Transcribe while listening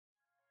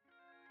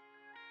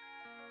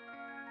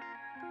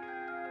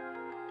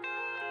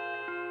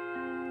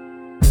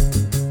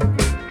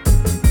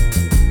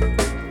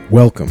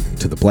Welcome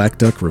to the Black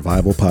Duck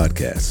Revival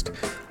Podcast.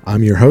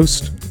 I'm your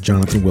host,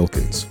 Jonathan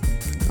Wilkins.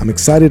 I'm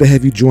excited to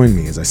have you join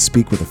me as I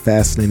speak with a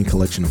fascinating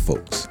collection of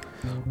folks,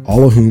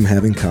 all of whom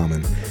have in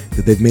common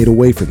that they've made a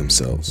way for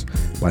themselves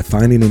by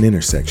finding an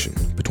intersection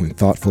between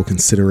thoughtful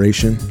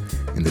consideration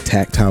and the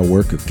tactile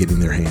work of getting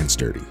their hands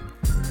dirty.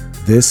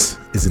 This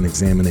is an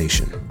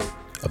examination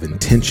of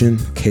intention,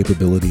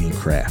 capability, and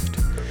craft.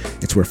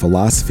 It's where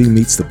philosophy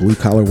meets the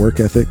blue-collar work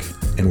ethic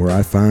and where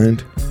I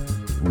find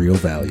real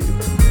value.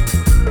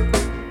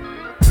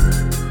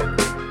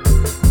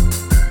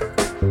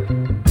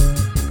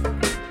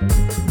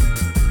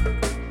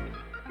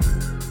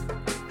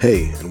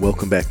 Hey, and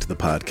welcome back to the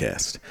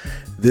podcast.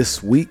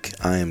 This week,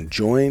 I am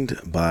joined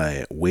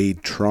by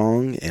Wade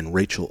Truong and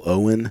Rachel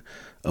Owen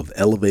of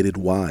Elevated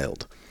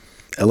Wild.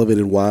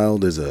 Elevated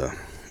Wild is a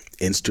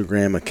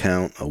Instagram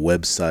account, a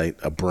website,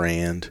 a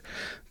brand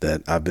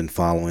that I've been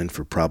following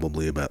for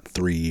probably about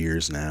 3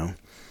 years now.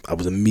 I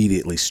was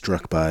immediately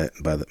struck by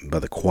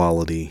the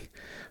quality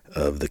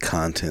of the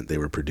content they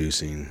were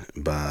producing,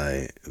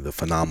 by the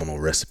phenomenal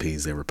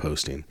recipes they were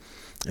posting,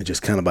 and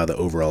just kind of by the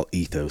overall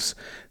ethos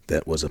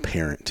that was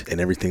apparent in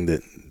everything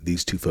that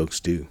these two folks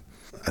do.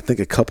 I think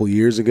a couple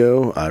years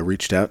ago, I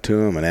reached out to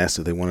them and asked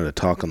if they wanted to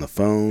talk on the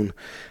phone,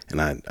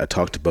 and I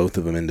talked to both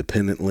of them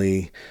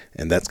independently,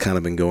 and that's kind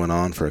of been going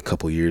on for a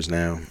couple years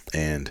now.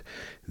 And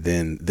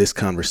then this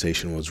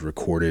conversation was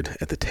recorded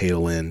at the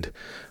tail end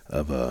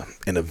of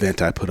an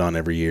event I put on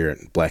every year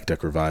at Black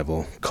Duck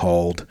Revival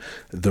called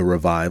The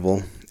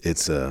Revival.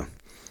 It's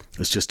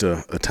just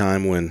a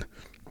time when,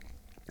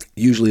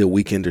 usually a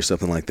weekend or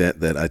something like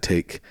that I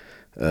take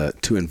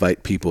to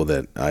invite people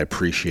that I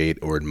appreciate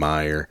or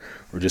admire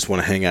or just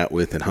want to hang out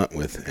with and hunt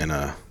with. And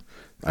I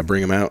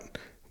bring them out.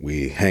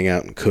 We hang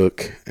out and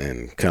cook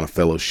and kind of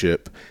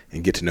fellowship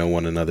and get to know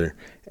one another.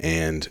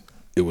 And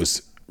it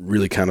was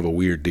really kind of a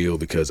weird deal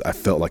because I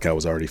felt like I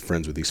was already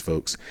friends with these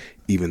folks,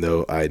 even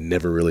though I had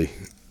never really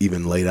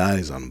even laid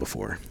eyes on them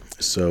before.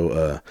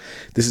 So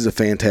this is a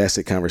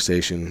fantastic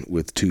conversation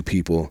with two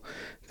people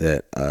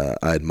that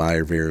I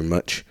admire very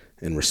much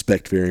and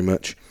respect very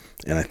much.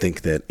 And I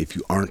think that if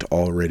you aren't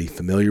already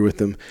familiar with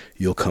them,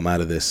 you'll come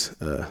out of this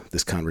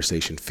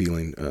conversation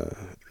feeling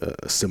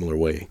a similar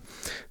way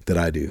that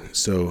I do.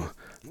 So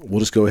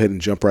we'll just go ahead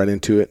and jump right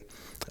into it.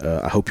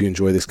 I hope you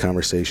enjoy this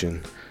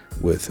conversation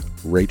with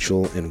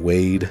Rachel and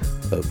Wade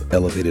of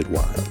Elevated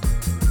Wild.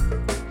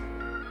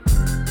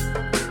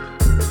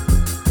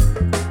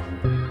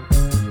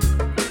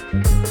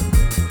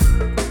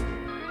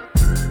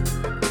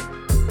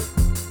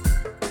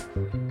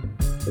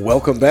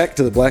 Welcome back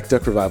to the Black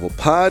Duck Revival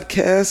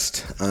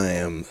Podcast. I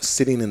am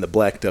sitting in the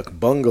Black Duck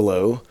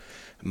Bungalow,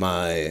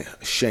 my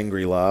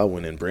Shangri-La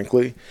when in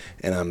Brinkley,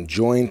 and I'm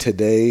joined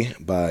today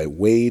by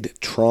Wade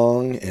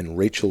Truong and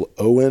Rachel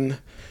Owen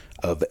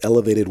of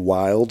Elevated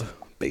Wild,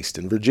 based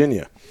in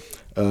Virginia.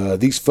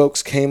 These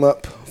folks came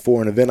up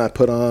for an event I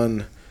put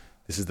on.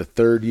 This is the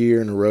third year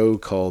in a row,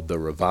 called The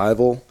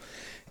Revival.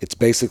 It's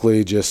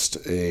basically just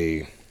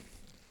a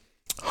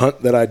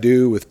hunt that I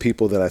do with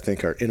people that I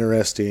think are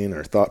interesting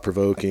or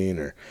thought-provoking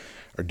or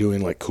are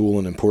doing like cool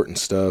and important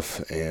stuff,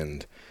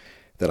 and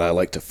that I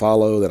like to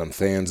follow, that I'm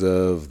fans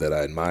of, that I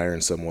admire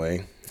in some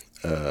way.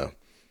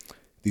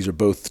 These are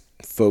both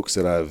folks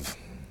that I've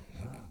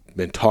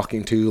been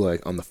talking to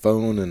like on the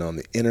phone and on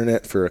the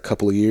internet for a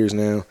couple of years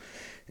now,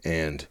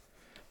 and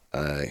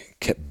I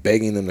kept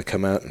begging them to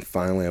come out, and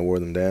finally I wore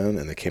them down,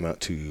 and they came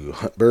out to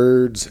hunt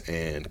birds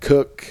and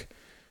cook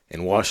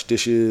and wash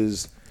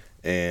dishes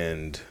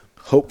and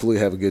hopefully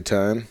have a good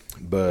time.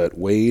 But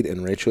Wade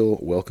and Rachel,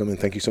 welcome, and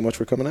thank you so much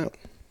for coming out.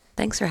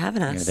 Thanks for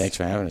having us. Yeah, thanks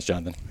for having us,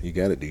 Jonathan. You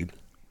got it, dude.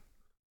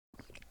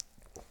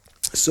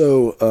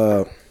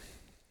 So,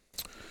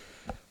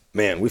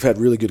 man, we've had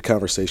really good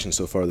conversations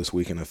so far this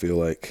week, and I feel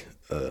like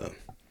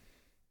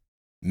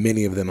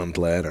many of them, I'm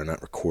glad, are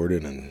not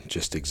recorded and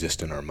just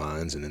exist in our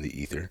minds and in the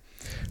ether.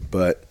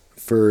 But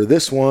for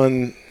this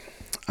one,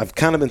 I've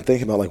kind of been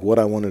thinking about like what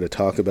I wanted to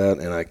talk about,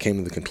 and I came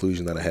to the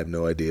conclusion that I have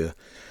no idea.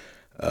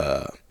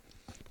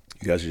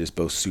 You guys are just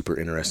both super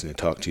interesting to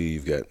talk to.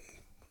 You've got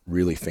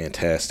really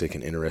fantastic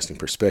and interesting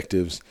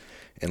perspectives.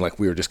 And like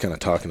we were just kind of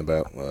talking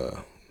about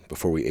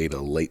before we ate a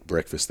late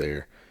breakfast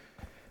there,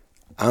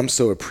 I'm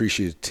so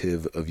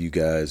appreciative of you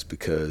guys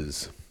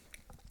because,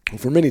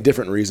 for many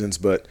different reasons,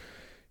 but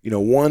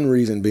one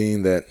reason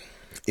being that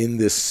in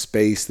this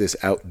space, this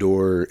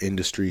outdoor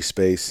industry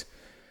space,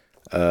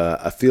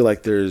 I feel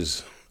like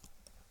there's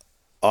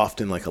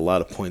often like a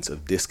lot of points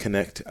of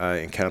disconnect I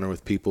encounter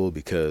with people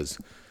because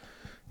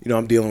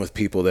I'm dealing with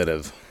people that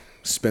have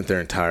spent their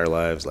entire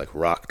lives like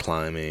rock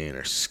climbing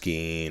or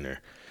skiing or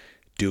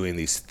doing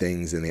these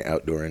things in the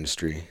outdoor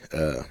industry.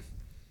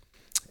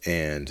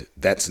 And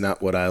that's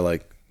not what I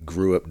like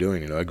grew up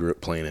doing. I grew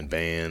up playing in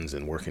bands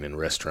and working in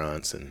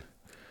restaurants and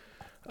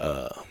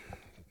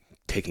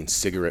taking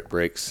cigarette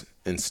breaks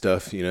and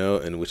stuff,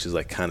 and which is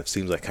like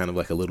seems like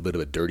a little bit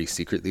of a dirty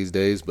secret these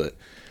days, but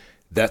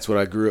that's what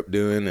I grew up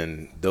doing,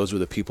 and those were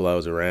the people I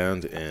was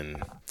around.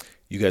 And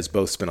You guys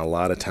both spent a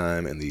lot of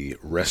time in the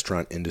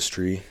restaurant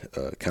industry,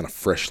 kind of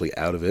freshly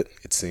out of it,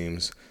 it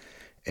seems.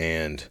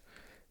 And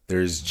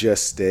there's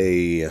just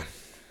I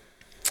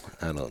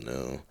don't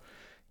know,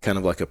 kind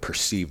of like a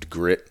perceived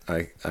grit.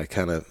 I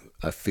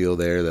feel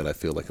there that I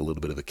feel like a little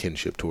bit of a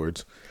kinship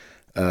towards.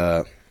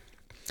 But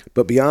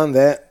beyond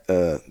that,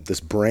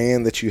 this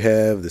brand that you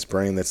have, this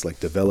brand that's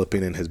like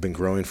developing and has been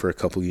growing for a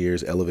couple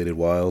years, Elevated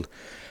Wild,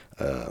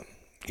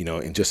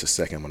 in just a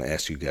second, I'm going to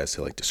ask you guys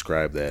to like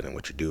describe that and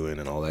what you're doing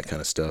and all that kind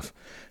of stuff.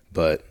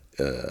 But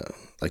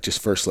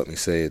just first, let me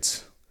say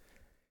it's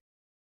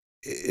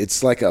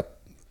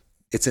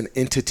an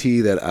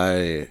entity that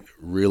I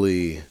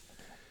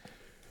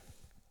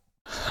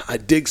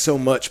dig so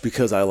much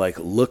because I like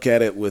look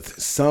at it with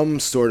some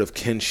sort of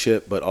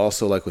kinship, but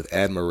also like with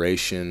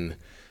admiration,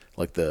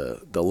 like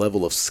the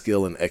level of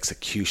skill and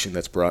execution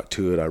that's brought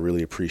to it. I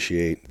really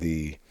appreciate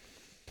the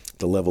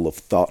level of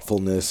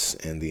thoughtfulness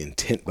and the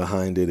intent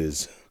behind it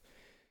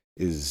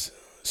is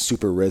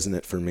super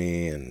resonant for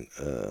me. And,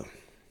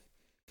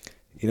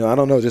 I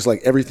don't know, just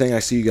like everything I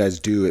see you guys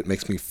do, it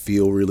makes me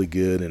feel really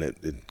good, and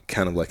it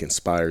kind of like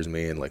inspires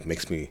me and like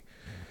makes me,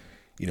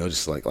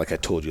 just like I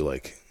told you,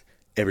 like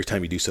every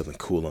time you do something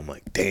cool, I'm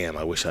like, damn,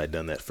 I wish I had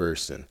done that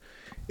first. And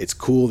it's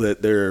cool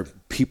that there are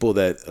people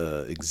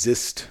that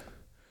exist,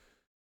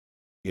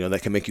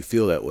 that can make you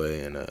feel that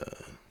way. And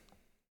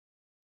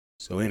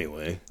so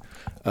anyway,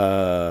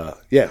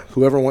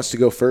 whoever wants to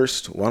go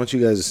first, why don't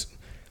you guys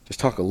just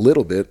talk a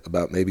little bit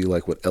about maybe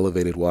like what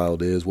Elevated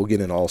Wild is. We'll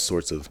get in all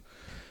sorts of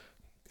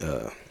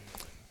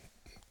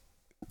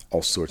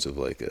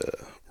like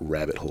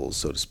rabbit holes,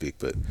 so to speak.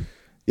 But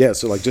yeah,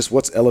 so like just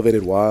what's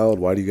Elevated Wild?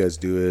 Why do you guys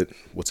do it?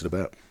 What's it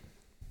about?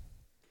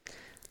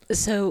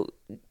 So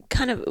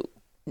kind of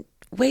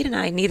Wade and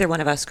I, neither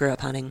one of us grew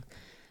up hunting.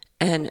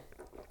 And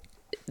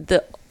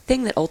the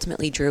thing that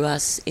ultimately drew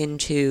us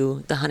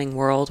into the hunting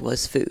world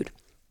was food.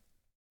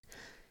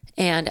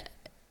 And,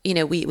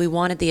 we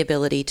wanted the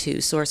ability to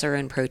source our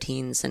own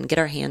proteins and get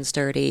our hands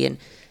dirty and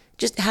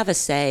just have a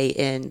say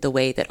in the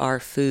way that our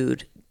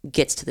food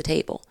gets to the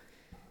table.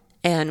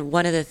 And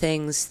one of the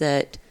things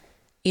that,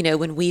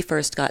 when we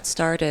first got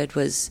started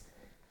was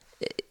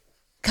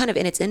kind of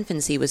in its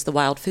infancy was the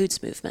wild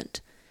foods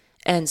movement.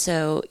 And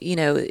so,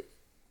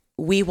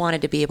 we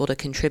wanted to be able to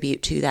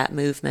contribute to that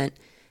movement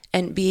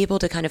and be able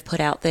to kind of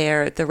put out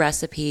there the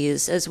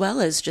recipes as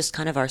well as just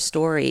kind of our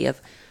story of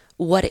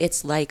what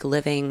it's like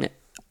living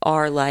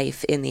our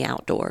life in the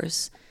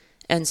outdoors.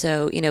 And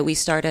so, we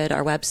started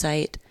our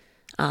website.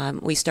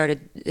 We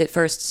started at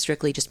first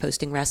strictly just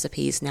posting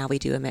recipes. Now we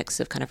do a mix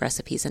of kind of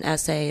recipes and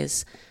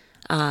essays.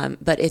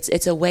 But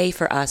it's a way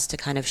for us to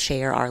kind of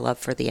share our love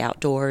for the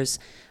outdoors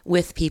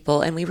with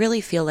people. And we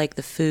really feel like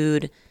the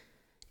food,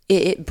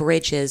 it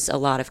bridges a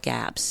lot of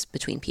gaps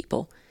between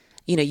people.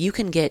 You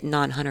can get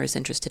non-hunters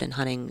interested in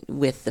hunting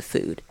with the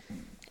food.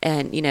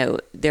 And,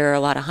 there are a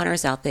lot of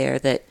hunters out there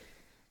that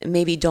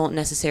maybe don't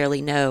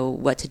necessarily know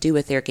what to do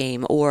with their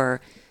game,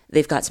 or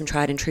they've got some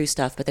tried and true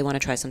stuff, but they want to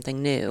try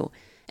something new.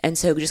 And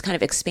so just kind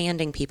of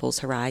expanding people's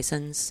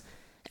horizons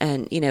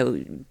and,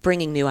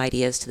 bringing new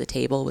ideas to the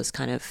table was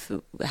kind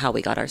of how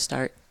we got our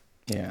start.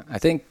 Yeah, I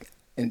think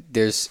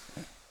there's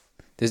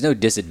no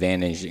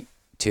disadvantage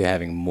to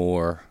having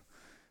more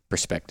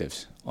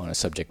perspectives on a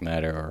subject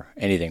matter or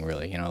anything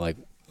really. Like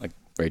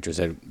Rachel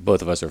said,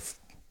 both of us are,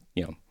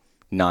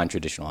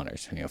 non-traditional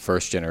hunters.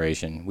 First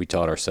generation, we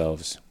taught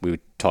ourselves, we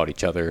taught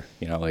each other,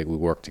 like we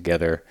worked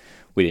together.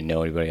 We didn't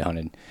know anybody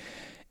hunted.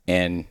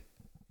 And,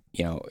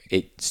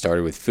 it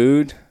started with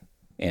food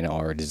and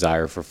our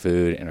desire for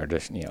food and our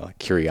just,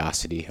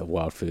 curiosity of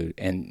wild food.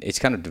 And it's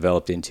kind of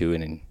developed into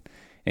an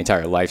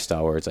entire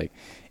lifestyle where it's like,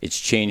 it's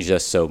changed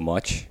us so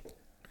much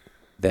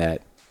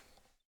that,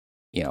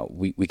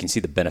 we can see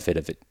the benefit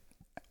of it,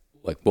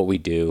 like what we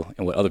do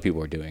and what other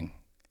people are doing,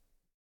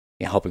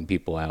 helping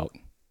people out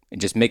and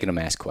just making them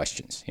ask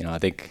questions. I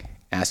think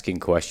asking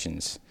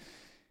questions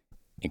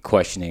and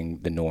questioning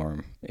the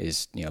norm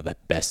is, the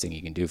best thing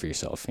you can do for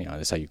yourself.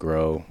 That's how you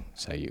grow.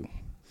 That's how you,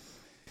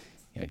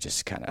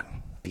 just kind of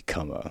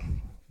become a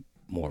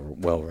more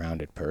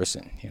well-rounded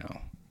person,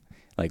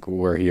 like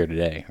we're here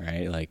today,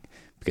 right? Like,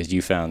 because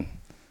you found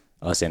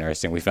us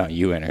interesting, we found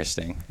you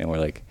interesting, and we're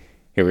like,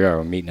 here we are,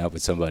 we're meeting up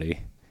with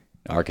somebody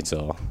in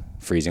Arkansas,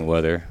 freezing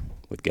weather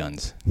with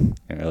guns.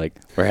 And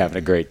we're having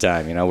a great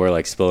time, we're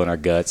like spilling our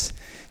guts,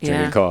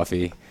 drinking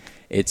coffee.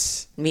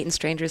 It's meeting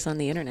strangers on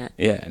the internet.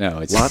 Yeah, no,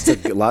 it's lots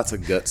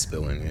of gut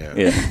spilling.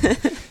 Yeah.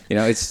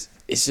 It's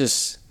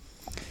just,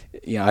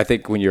 I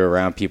think when you're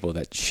around people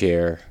that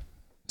share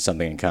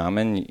something in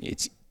common,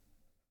 it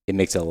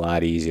makes it a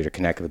lot easier to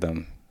connect with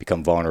them,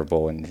 become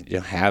vulnerable, and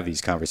have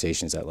these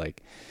conversations that I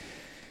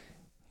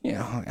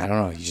don't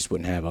know, you just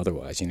wouldn't have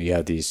otherwise.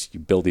 You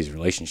build these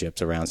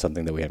relationships around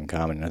something that we have in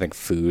common. And I think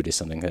food is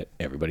something that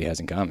everybody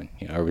has in common.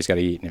 Everybody's got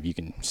to eat. And if you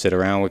can sit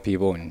around with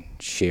people and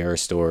share a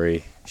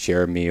story,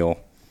 share a meal,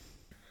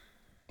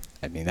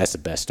 I mean, that's the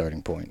best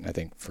starting point, I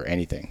think, for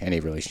anything, any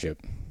relationship.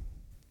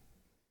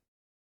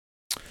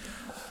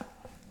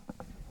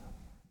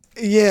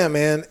 Yeah,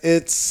 man,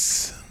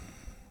 it's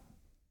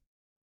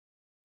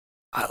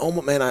I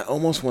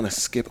almost want to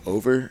skip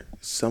over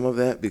some of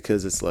that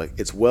because it's like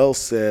it's well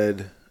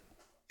said,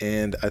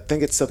 and I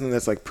think it's something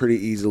that's like pretty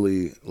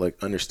easily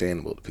like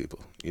understandable to people.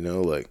 You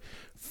know, like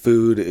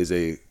food is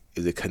a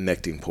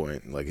connecting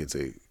point. Like it's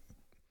a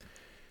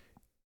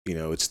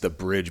it's the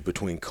bridge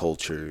between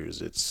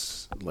cultures.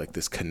 It's like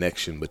this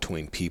connection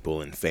between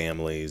people and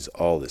families,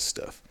 all this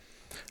stuff.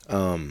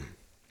 Um,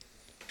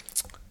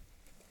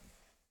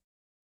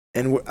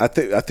 and I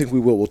think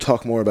we'll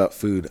talk more about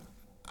food.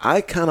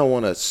 I kind of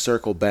want to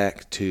circle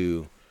back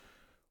to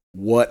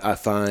what I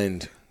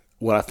find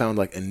what I found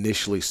like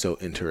initially so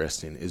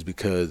interesting is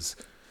because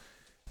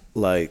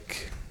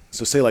like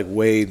so say like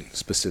Wade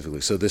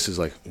specifically. So this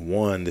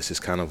is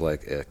kind of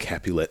like a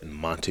Capulet and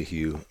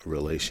Montague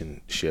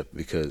relationship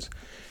because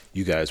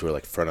you guys were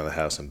like front of the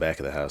house and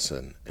back of the house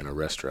in a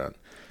restaurant.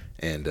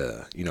 And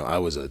I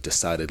was a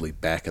decidedly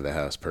back of the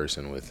house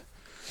person with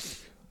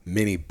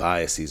many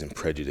biases and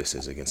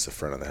prejudices against the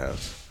front of the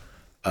house.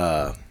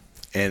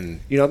 And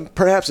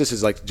perhaps this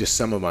is like just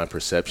some of my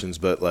perceptions,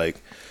 but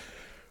like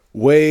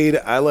Wade,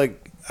 I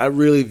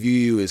really view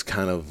you as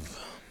kind of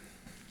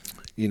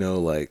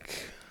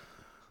like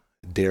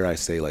dare I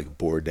say like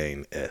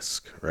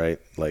Bourdain-esque, right?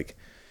 Like,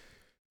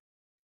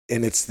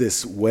 and it's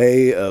this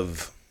way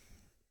of,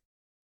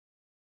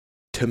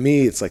 to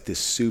me, it's like this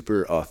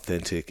super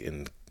authentic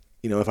and,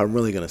 if I'm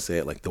really going to say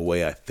it, like the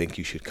way I think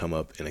you should come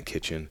up in a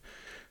kitchen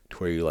to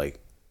where you like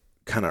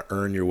kind of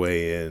earn your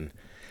way in.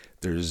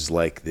 There's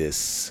like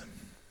this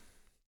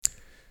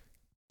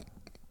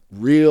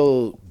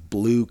real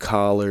blue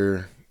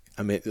collar,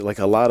 like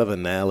a lot of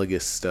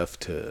analogous stuff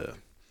to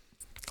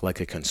like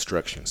a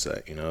construction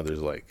site,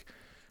 there's like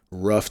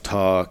rough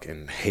talk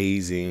and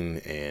hazing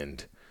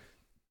and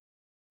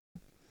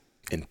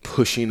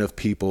pushing of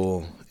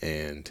people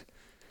and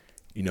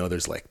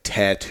there's like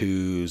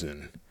tattoos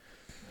and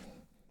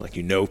like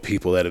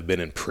people that have been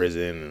in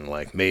prison and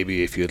like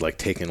maybe if you had like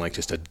taken like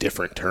just a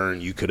different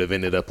turn you could have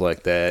ended up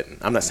like that. And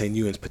I'm not saying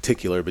you in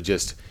particular, but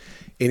just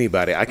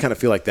anybody. I kind of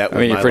feel like that.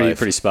 You're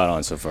pretty spot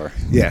on so far.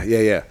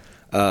 Yeah.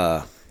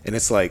 And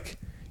it's like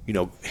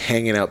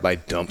hanging out by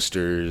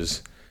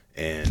dumpsters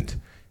and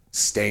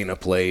staying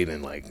up late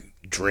and like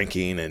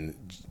drinking and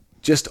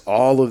just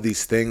all of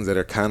these things that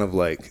are kind of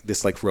like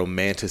this like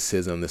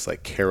romanticism, this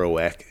like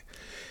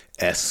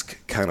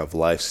Kerouac-esque kind of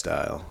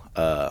lifestyle.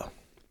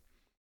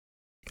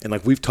 And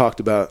like we've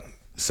talked about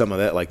some of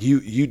that, like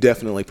you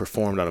definitely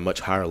performed on a much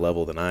higher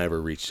level than I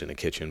ever reached in a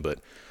kitchen, but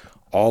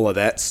all of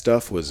that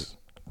stuff was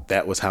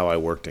how I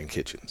worked in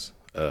kitchens.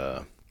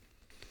 And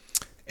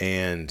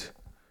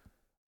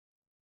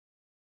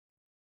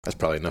that's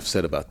probably enough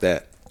said about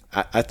that.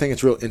 I think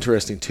it's real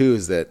interesting too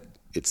is that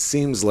it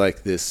seems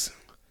like this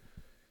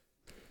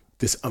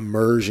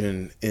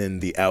immersion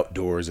in the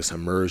outdoors, this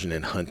immersion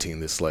in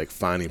hunting, this like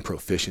finding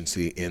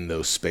proficiency in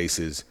those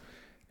spaces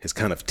has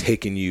kind of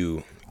taken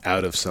you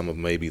out of some of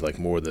maybe like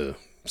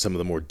some of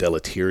the more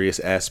deleterious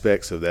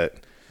aspects of that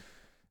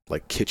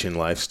like kitchen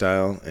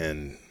lifestyle.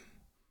 And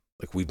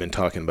like we've been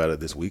talking about it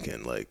this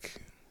weekend,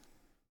 like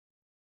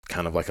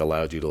kind of like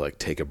allowed you to like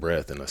take a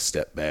breath and a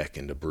step back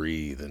and to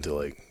breathe and to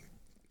like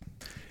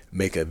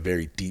make a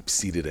very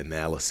deep-seated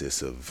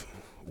analysis of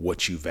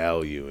what you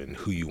value and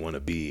who you want to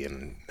be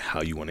and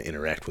how you want to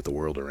interact with the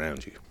world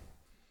around you.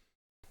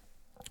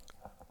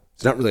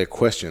 It's not really a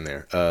question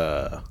there.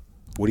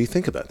 What do you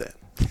think about that?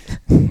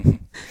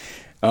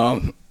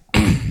 I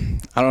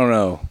don't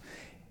know.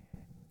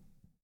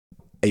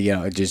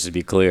 Just to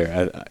be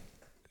clear,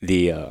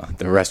 the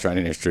restaurant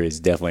industry is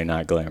definitely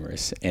not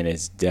glamorous, and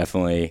it's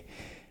definitely,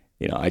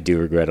 I do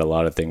regret a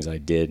lot of things I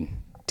did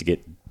to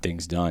get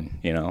things done,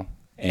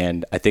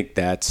 and I think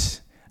that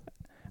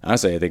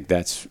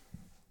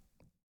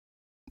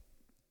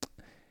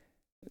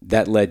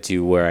led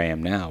to where I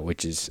am now,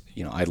 which is,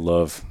 I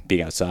love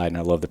being outside and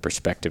I love the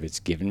perspective it's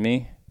given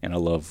me, and I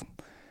love,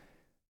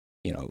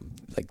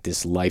 like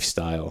this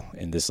lifestyle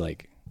and this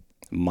like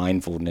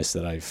mindfulness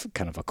that I've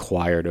kind of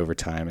acquired over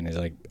time. And it's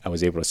like I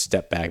was able to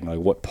step back and like,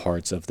 what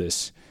parts of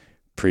this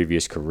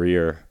previous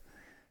career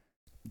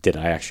did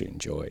I actually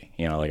enjoy?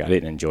 Like I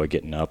didn't enjoy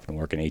getting up and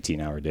working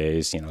 18-hour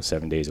days,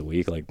 7 days a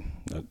week. Like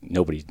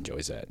nobody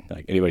enjoys that.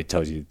 Like anybody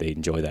tells you they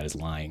enjoy that is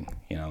lying,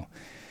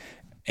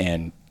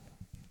 and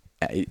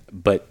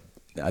but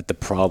at the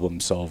problem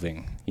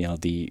solving,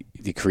 the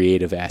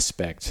creative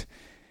aspect,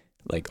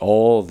 like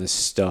all this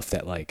stuff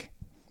that like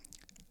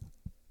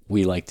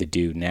we like to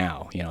do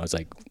now, it's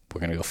like we're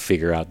going to go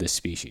figure out this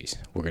species.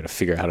 We're going to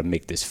figure out how to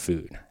make this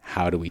food.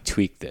 How do we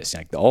tweak this?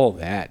 Like all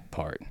that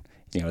part,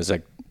 it's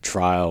like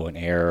trial and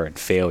error and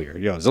failure.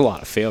 There's a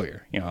lot of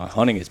failure.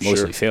 Hunting is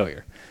mostly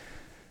failure.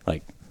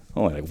 Like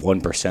only like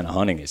 1% of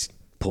hunting is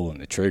pulling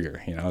the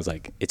trigger. It's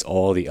like it's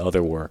all the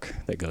other work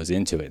that goes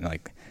into it, and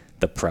like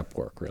the prep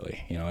work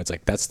really. It's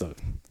like that's the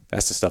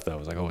stuff that I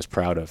was like always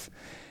proud of,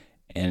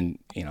 and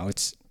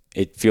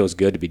it feels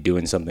good to be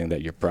doing something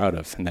that you're proud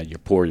of and that you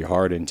pour your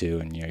heart into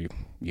and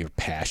you're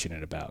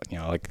passionate about.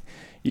 Like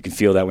you can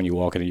feel that when you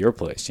walk into your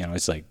place.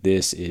 It's like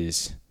this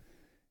is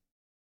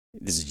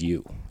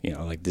you.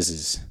 Like this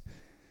is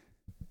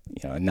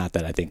not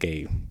that I think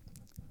a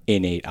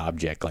innate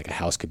object like a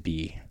house could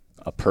be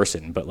a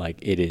person, but like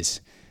it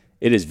is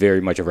very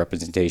much a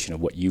representation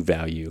of what you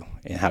value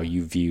and how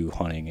you view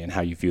hunting and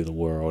how you view the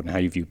world and how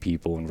you view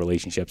people and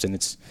relationships.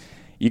 And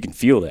you can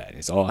feel that.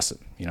 It's awesome.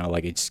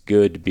 Like it's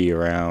good to be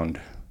around,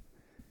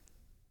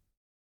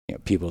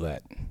 people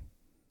that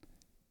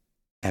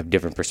have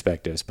different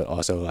perspectives, but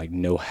also like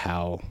know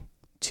how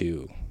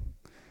to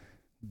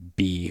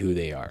be who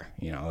they are.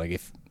 Like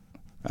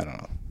I don't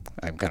know,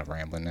 I'm kind of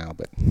rambling now,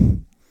 but.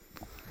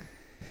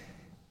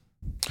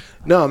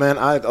 No, man,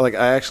 I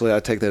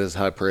take that as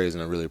high praise,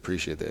 and I really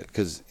appreciate that.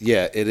 Because,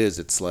 yeah, it is.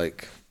 It's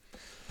like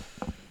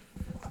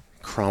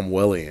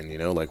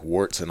Cromwellian, like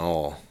warts and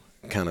all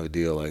kind of a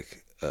deal.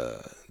 Like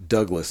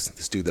Douglas,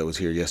 this dude that was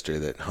here yesterday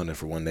that hunted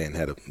for one day and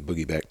had a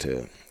boogie back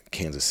to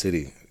Kansas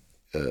City,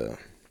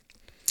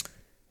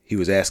 he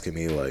was asking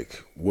me,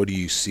 like, what do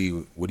you see,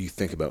 what do you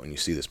think about when you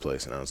see this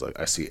place? And I was like,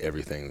 I see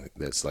everything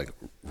that's, like,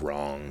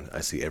 wrong.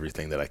 I see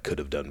everything that I could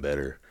have done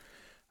better.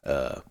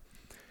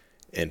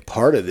 And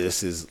part of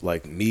this is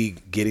like me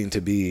getting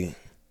to be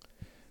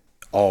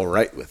all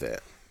right with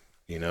that,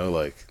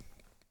 like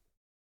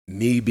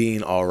me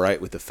being all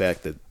right with the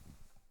fact that,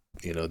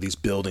 these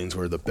buildings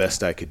were the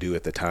best I could do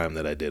at the time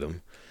that I did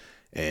them,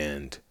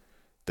 and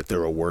that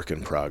they're a work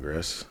in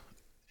progress.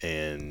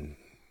 And,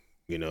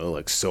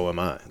 like, so am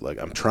I. Like,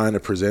 I'm trying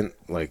to present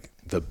like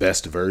the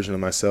best version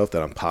of myself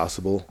that I'm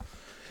possible,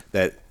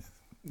 that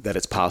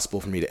it's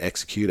possible for me to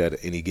execute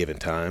at any given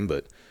time.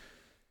 But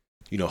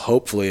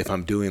hopefully if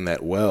I'm doing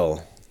that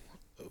well,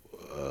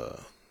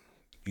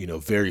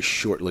 very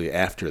shortly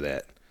after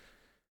that,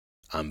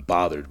 I'm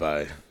bothered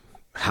by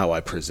how I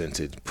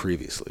presented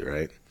previously,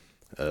 right?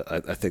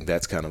 I think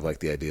that's kind of like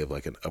the idea of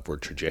like an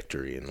upward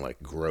trajectory and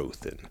like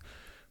growth and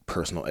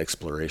personal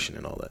exploration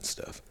and all that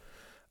stuff.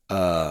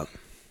 So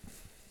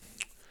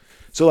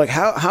like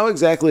how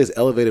exactly is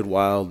Elevated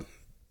Wild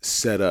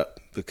set up?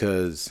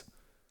 Because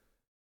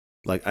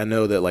like I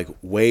know that like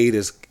Wade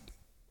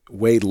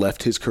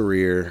left his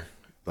career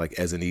like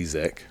as an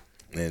exec,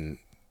 and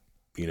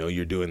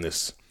you're doing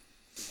this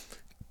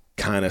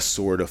kind of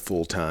sort of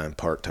full-time,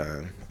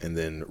 part-time, and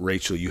then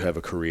Rachel, you have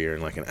a career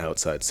in like an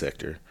outside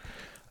sector,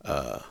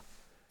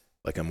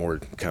 like a more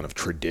kind of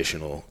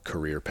traditional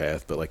career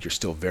path, but like you're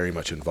still very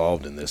much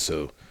involved in this.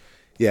 So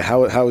yeah,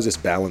 how is this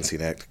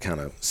balancing act kind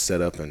of set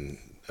up, and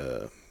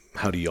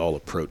how do you all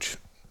approach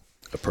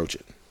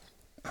it?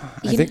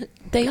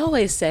 They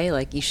always say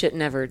like you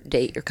shouldn't ever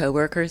date your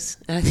coworkers,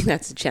 and I think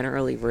that's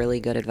generally really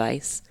good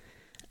advice.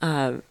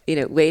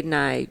 Wade and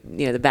I,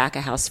 the back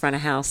of house, front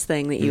of house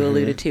thing that you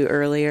alluded to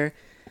earlier.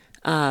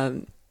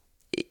 I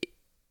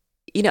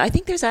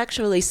think there's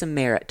actually some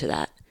merit to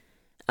that.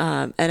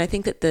 And I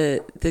think that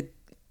the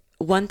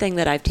one thing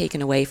that I've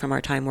taken away from our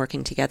time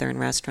working together in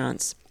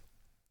restaurants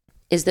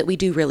is that we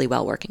do really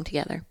well working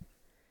together.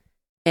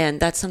 And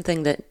that's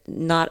something that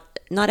not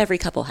every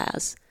couple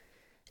has.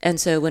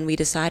 And so when we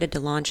decided to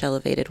launch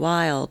Elevated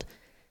Wild,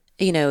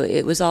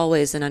 it was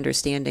always an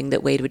understanding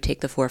that Wade would take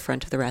the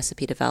forefront of the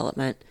recipe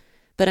development.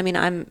 But I mean,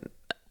 I'm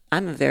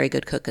a very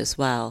good cook as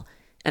well,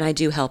 and I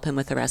do help him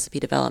with the recipe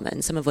development.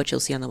 And some of what you'll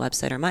see on the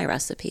website are my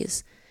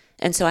recipes.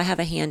 And so I have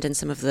a hand in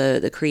some of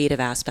the creative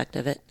aspect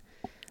of it.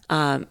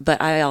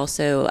 But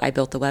I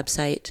built the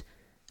website.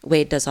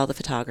 Wade does all the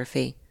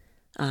photography.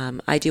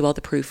 I do all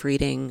the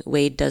proofreading.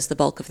 Wade does the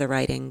bulk of the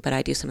writing, but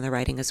I do some of the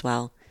writing as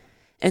well.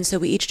 And so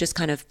we each just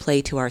kind of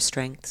play to our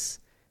strengths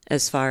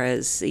as far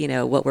as,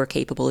 what we're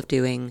capable of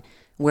doing,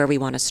 where we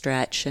want to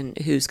stretch, and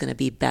who's going to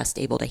be best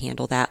able to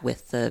handle that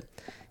with the,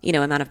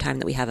 amount of time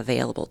that we have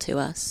available to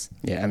us.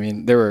 Yeah, I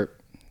mean,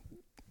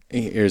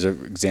 here's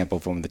an example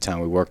from the time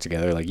we worked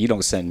together. Like, you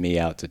don't send me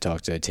out to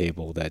talk to a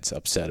table that's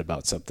upset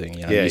about something.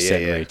 You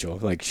send Rachel.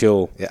 Like,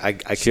 she'll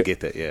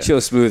get that, yeah.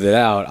 She'll smooth it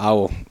out. I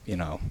will,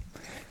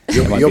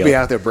 You'll be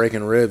out there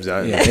breaking ribs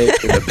in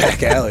the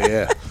back alley,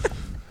 yeah.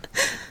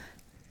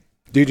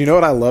 Dude, you know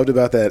what I loved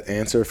about that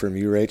answer from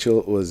you,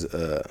 Rachel, was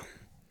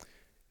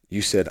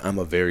you said, I'm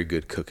a very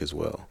good cook as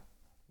well,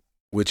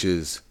 which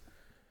is,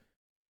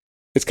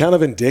 it's kind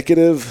of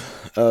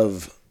indicative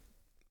of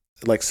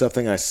like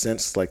something I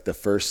sensed like the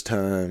first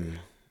time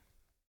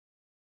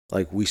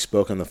like we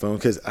spoke on the phone,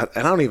 because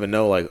I don't even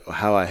know like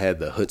how I had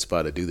the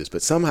chutzpah to do this,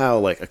 but somehow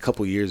like a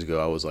couple years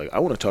ago I was like, I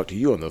want to talk to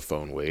you on the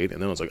phone, Wade, and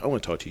then I was like, I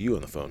want to talk to you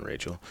on the phone,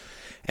 Rachel.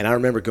 And I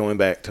remember going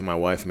back to my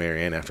wife,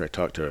 Marianne, after I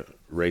talked to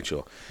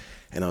Rachel,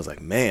 and I was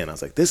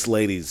like, this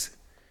lady's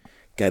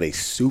got a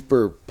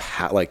super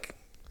like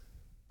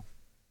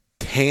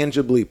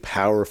tangibly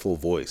powerful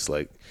voice.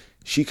 Like,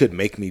 she could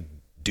make me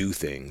do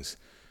things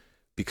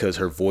because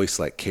her voice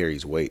like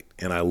carries weight.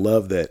 And I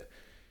love that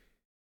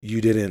you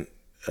didn't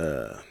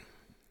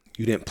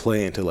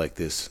play into like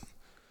this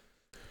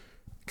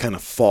kind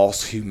of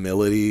false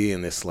humility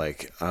and this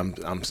like I'm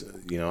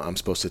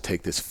supposed to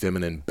take this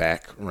feminine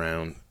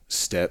background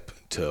step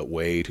to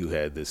Wade, who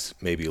had this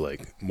maybe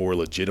like more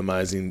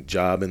legitimizing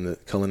job in the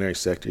culinary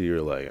sector.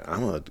 You're like,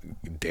 I'm a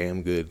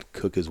damn good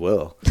cook as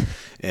well,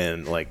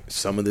 and like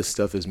some of this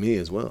stuff is me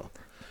as well.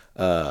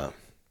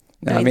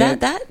 No, I mean,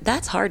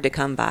 that's hard to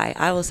come by.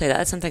 I will say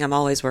that's something I'm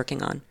always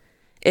working on.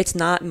 It's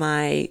not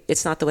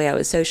the way I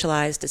was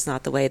socialized. It's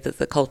not the way that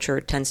the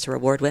culture tends to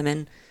reward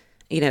women,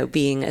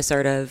 being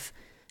assertive,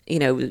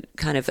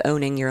 kind of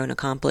owning your own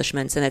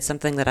accomplishments. And it's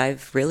something that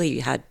I've really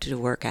had to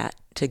work at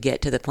to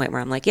get to the point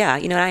where I'm like, yeah,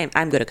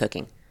 I'm good at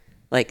cooking.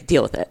 Like,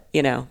 deal with it.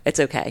 It's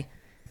okay.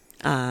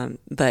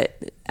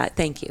 But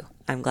thank you.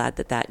 I'm glad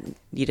that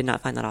you did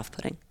not find that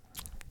off-putting.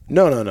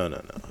 No.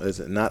 It's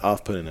not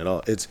off-putting at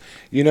all. It's,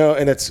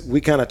 and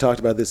we kind of talked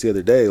about this the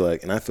other day,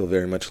 like, and I feel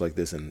very much like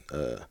this in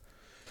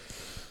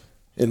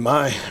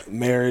my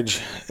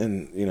marriage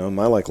and,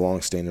 my like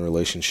long-standing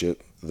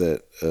relationship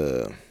that,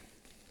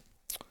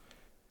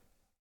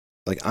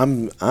 like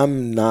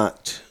I'm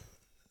not,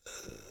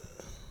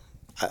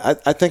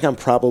 I think I'm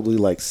probably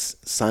like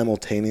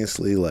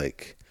simultaneously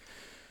like,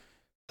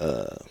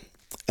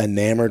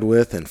 enamored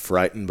with and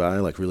frightened by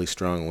like really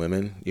strong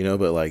women,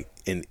 but like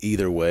in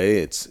either way,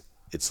 it's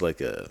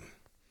like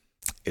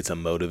it's a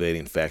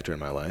motivating factor in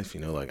my life,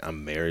 like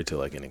I'm married to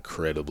like an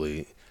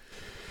incredibly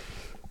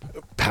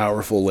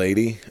powerful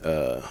lady,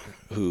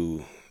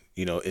 who,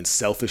 and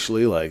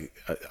selfishly, like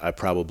I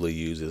probably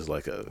use as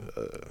like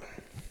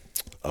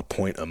a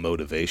point of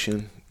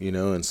motivation,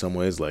 in some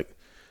ways, like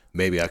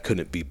maybe I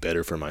couldn't be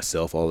better for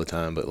myself all the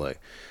time, but like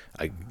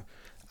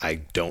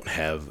I don't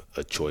have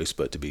a choice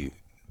but to be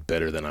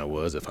better than I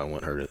was if I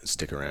want her to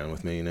stick around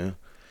with me,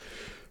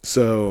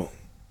 So,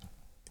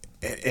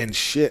 and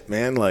shit,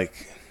 man,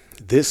 like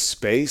this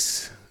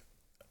space,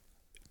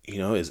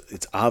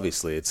 it's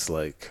obviously, it's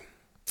like,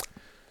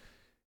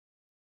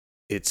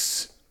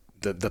 it's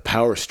the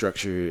power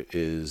structure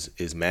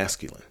is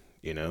masculine,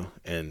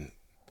 and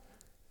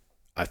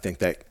I think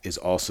that is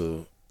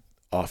also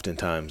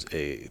oftentimes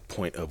a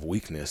point of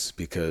weakness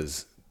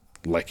because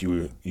like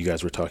you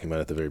guys were talking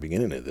about at the very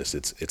beginning of this,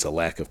 it's a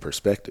lack of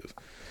perspective.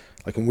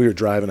 Like when we were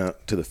driving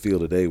out to the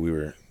field today, we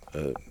were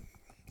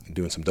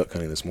doing some duck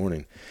hunting this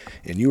morning,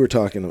 and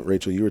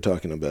Rachel, you were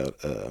talking about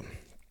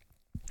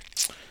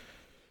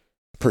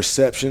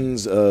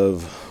perceptions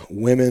of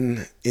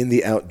women in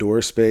the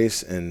outdoor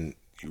space, and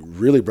you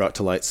really brought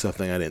to light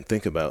something I didn't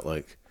think about,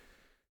 like,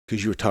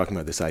 because you were talking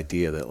about this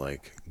idea that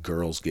like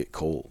girls get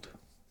cold.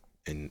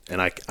 And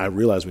I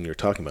realized when you were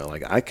talking about it,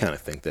 like I kind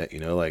of think that,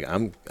 like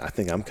I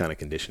think I'm kind of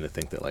conditioned to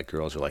think that like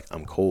girls are like,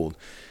 I'm cold.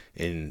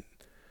 And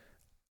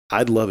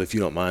I'd love if you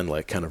don't mind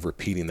like kind of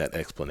repeating that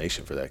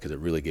explanation for that, because it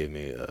really gave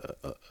me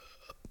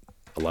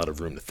a lot of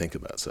room to think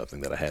about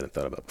something that I hadn't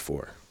thought about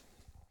before.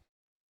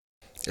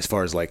 As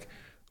far as like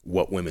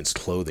what women's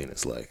clothing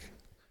is like.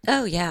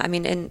 Oh yeah, I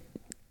mean, and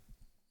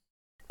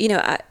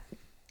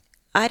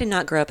I did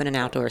not grow up in an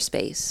outdoor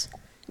space.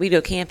 We'd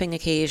go camping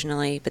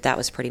occasionally, but that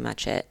was pretty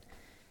much it.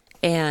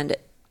 And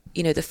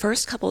the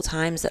first couple of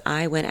times that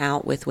I went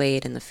out with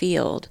Wade in the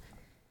field,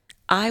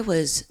 I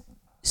was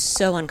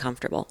so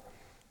uncomfortable.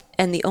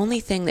 And the only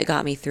thing that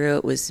got me through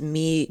it was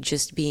me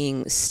just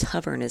being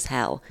stubborn as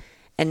hell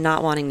and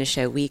not wanting to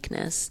show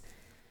weakness.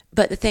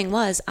 But the thing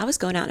was, I was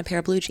going out in a pair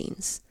of blue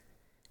jeans.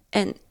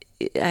 And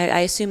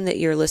I assume that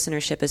your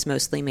listenership is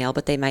mostly male,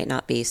 but they might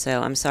not be.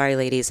 So I'm sorry,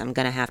 ladies, I'm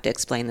going to have to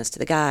explain this to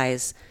the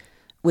guys,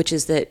 which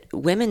is that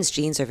women's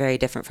jeans are very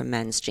different from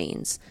men's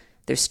jeans.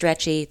 They're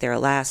stretchy, they're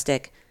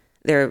elastic,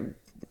 they're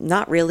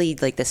not really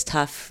like this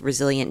tough,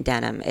 resilient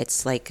denim.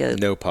 It's like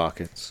no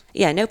pockets.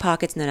 Yeah, no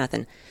pockets, no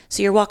nothing.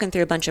 So you're walking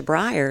through a bunch of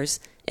briars,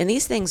 and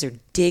these things are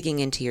digging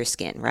into your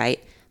skin,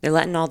 right? They're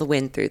letting all the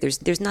wind through.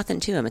 There's nothing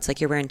to them. It's like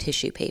you're wearing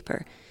tissue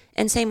paper.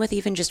 And same with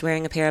even just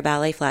wearing a pair of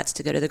ballet flats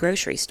to go to the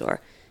grocery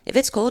store. If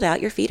it's cold out,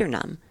 your feet are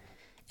numb.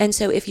 And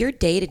so if your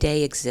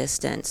day-to-day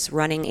existence,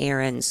 running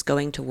errands,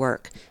 going to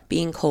work,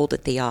 being cold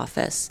at the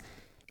office,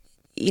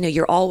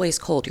 you're always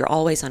cold, you're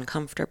always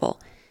uncomfortable.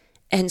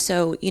 And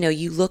so,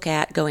 you look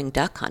at going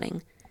duck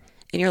hunting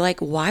and you're like,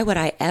 why would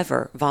I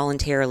ever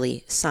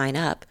voluntarily sign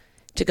up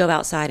to go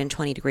outside in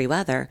 20-degree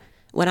weather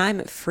when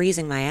I'm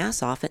freezing my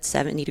ass off at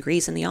 70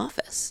 degrees in the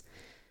office?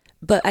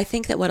 But I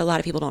think that what a lot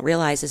of people don't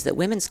realize is that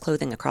women's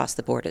clothing across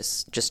the board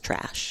is just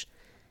trash.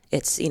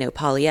 It's,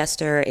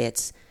 polyester,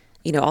 it's,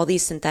 all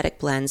these synthetic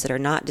blends that are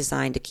not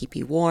designed to keep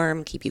you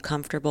warm, keep you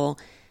comfortable.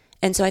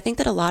 And so I think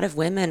that a lot of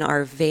women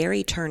are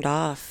very turned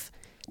off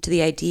to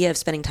the idea of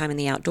spending time in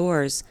the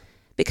outdoors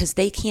because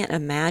they can't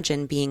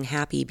imagine being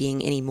happy,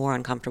 being any more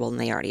uncomfortable than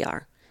they already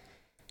are.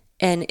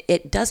 And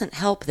it doesn't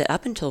help that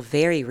up until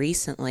very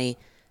recently,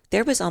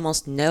 there was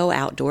almost no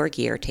outdoor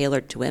gear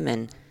tailored to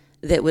women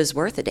that was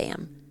worth a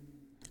damn.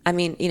 I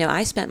mean,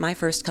 I spent my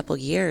first couple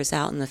years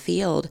out in the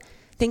field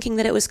thinking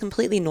that it was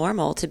completely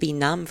normal to be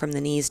numb from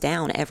the knees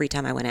down every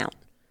time I went out.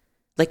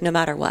 Like, no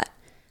matter what.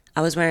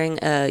 I was wearing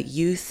a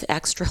youth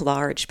extra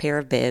large pair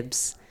of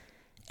bibs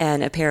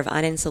and a pair of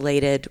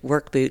uninsulated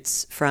work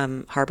boots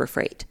from Harbor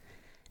Freight.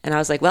 And I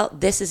was like, well,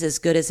 this is as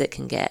good as it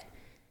can get.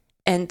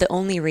 And the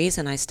only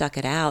reason I stuck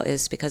it out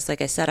is because,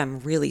 like I said, I'm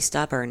really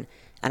stubborn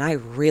and I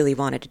really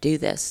wanted to do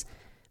this.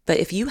 But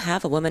if you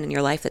have a woman in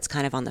your life that's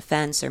kind of on the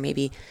fence or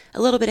maybe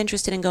a little bit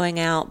interested in going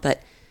out,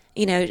 but,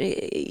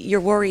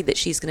 you're worried that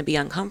she's going to be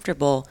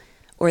uncomfortable,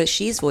 or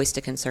she's voiced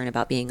a concern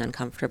about being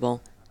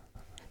uncomfortable,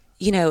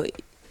 you know,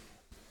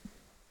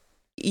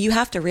 you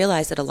have to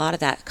realize that a lot of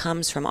that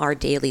comes from our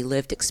daily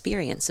lived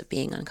experience of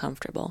being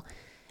uncomfortable.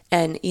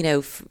 And, you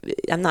know,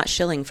 I'm not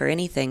shilling for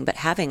anything, but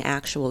having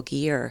actual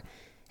gear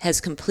has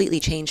completely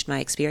changed my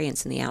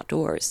experience in the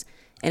outdoors.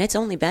 And it's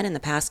only been in the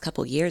past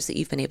couple years that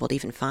you've been able to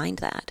even find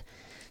that.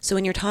 So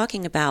when you're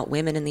talking about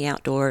women in the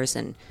outdoors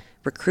and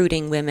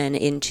recruiting women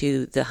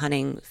into the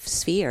hunting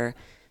sphere,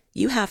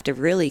 you have to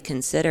really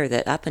consider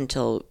that up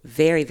until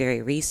very,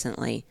 very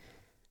recently,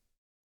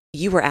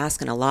 you were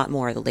asking a lot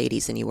more of the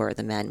ladies than you were of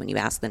the men when you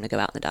asked them to go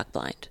out in the duck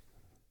blind.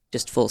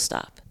 Just full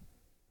stop.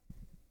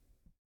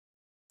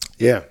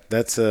 Yeah,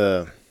 that's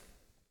it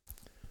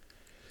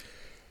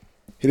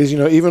is, you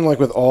know, even like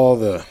with all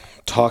the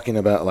talking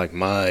about like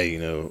my, you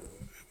know,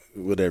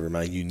 whatever,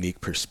 my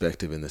unique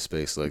perspective in the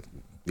space, like,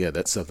 yeah,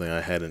 that's something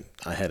I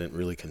hadn't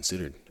really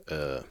considered.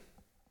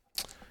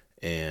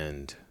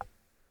 And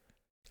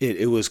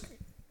it was,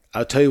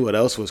 I'll tell you what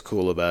else was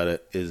cool about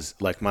it is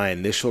like my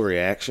initial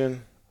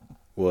reaction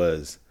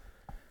was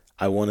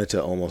I wanted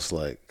to almost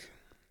like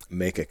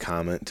make a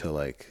comment to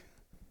like,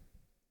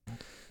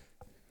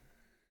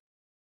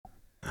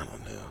 I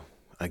don't know,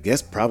 I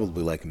guess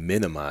probably like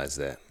minimize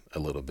that a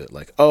little bit.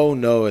 Like, oh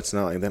no, it's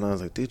not. And then I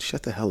was like, dude,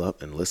 shut the hell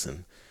up and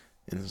listen.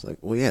 And it's like,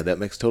 well, yeah, that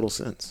makes total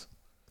sense.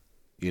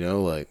 You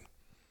know, like,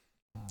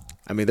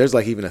 I mean, there's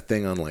like even a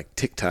thing on like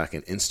TikTok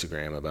and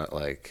Instagram about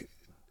like,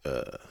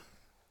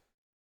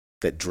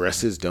 that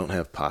dresses don't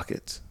have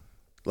pockets.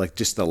 Like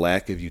just the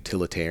lack of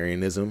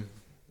utilitarianism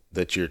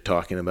that you're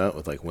talking about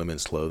with like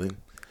women's clothing.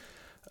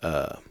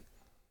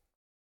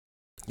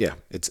 Yeah,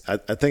 I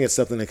think it's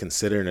something to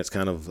consider, and it's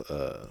kind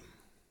of,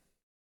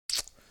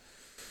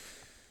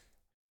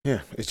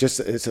 yeah,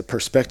 it's a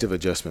perspective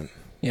adjustment.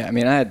 Yeah, I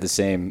mean, I had the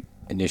same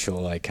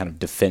initial like kind of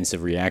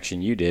defensive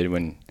reaction you did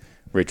when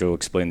Rachel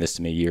explained this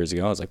to me years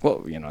ago. I was like,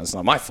 well, you know, it's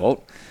not my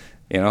fault,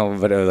 you know,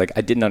 but like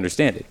I didn't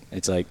understand it.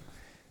 It's like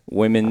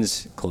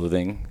women's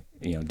clothing,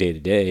 you know, day to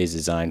day is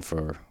designed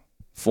for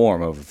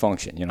form over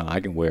function. You know, I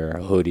can wear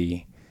a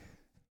hoodie,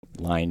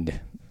 lined,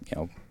 you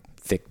know,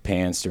 thick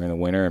pants during the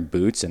winter and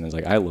boots, and it's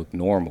like I look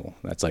normal.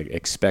 That's like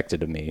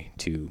expected of me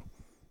to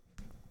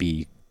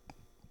be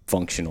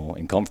functional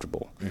and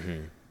comfortable.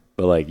 Mm-hmm.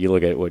 But like you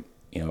look at what,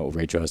 you know,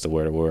 Rachel has to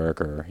wear to work,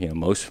 or, you know,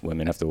 most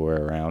women have to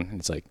wear around, and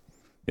it's like,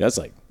 yeah, that's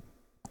like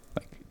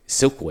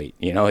silk weight,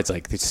 you know, it's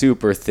like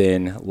super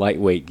thin,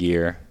 lightweight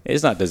gear.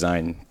 It's not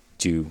designed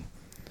to,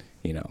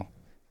 you know,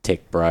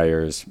 take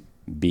briars,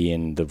 be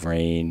in the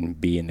rain,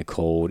 be in the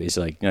cold. It's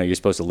like, you know, you're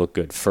supposed to look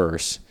good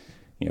first.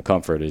 You know,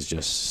 comfort is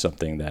just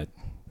something that,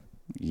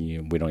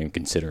 you know, we don't even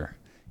consider.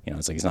 You know,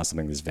 it's like it's not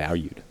something that's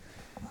valued.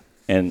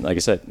 And like I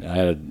said,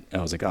 I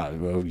was like, oh,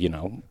 well, you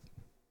know,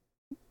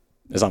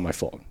 it's not my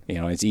fault.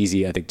 You know, it's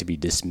easy, I think, to be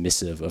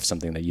dismissive of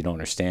something that you don't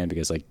understand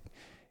because, like,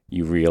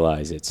 you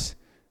realize it's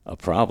a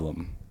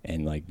problem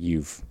and, like,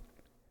 you've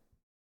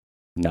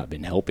not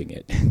been helping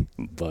it.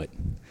 But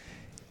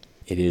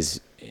it is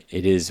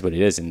what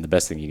it is, and the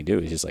best thing you can do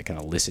is just, like, kind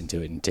of listen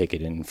to it and take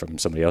it in from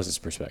somebody else's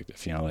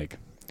perspective. You know, like,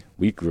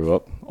 we grew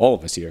up, all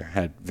of us here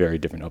had very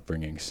different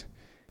upbringings.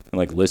 And,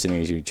 like,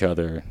 listening to each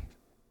other's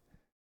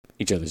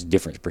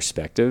different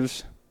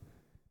perspectives,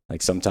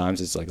 like,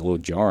 sometimes it's, like, a little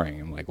jarring.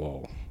 I'm like,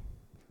 well,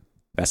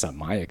 that's not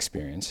my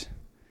experience.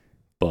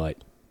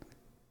 But,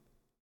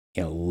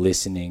 you know,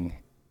 listening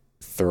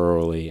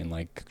thoroughly and,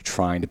 like,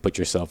 trying to put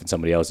yourself in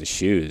somebody else's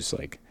shoes,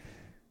 like,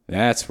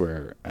 that's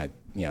where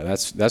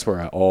that's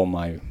where all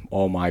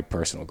my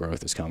personal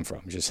growth has come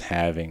from. Just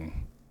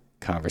having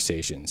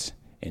conversations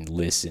and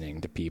listening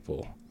to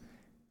people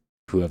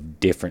who have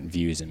different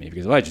views than me.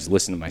 Because if I just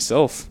listened to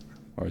myself,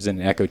 or I was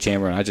in an echo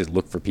chamber and I just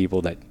looked for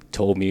people that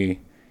told me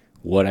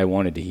what I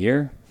wanted to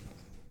hear,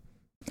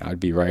 I'd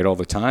be right all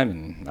the time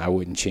and I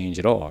wouldn't change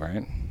at all,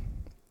 right?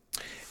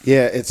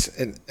 Yeah,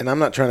 and I'm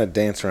not trying to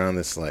dance around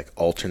this like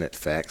alternate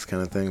facts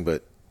kind of thing,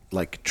 but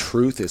like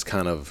truth is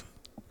kind of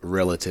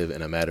relative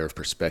and a matter of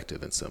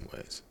perspective in some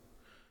ways.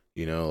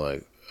 You know,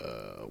 like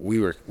we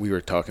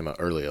were talking about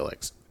earlier,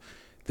 like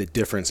the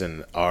difference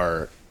in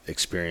our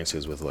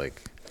experiences with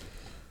like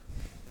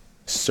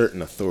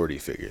certain authority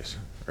figures,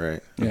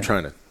 right? Yeah. I'm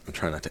trying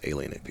not to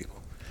alienate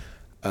people.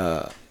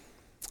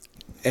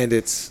 And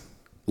it's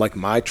like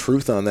my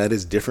truth on that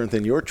is different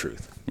than your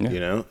truth, you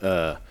know?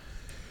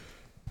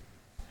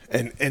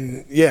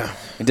 And yeah.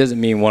 It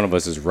doesn't mean one of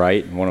us is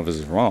right and one of us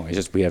is wrong. It's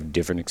just we have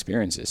different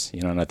experiences,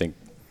 you know, and I think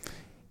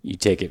you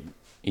take it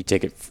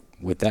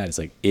with that. It's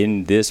like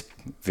in this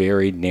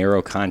very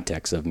narrow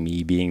context of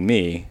me being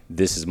me,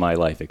 this is my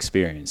life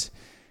experience.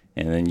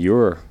 And then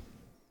your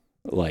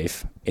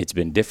life, it's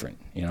been different,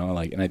 you know,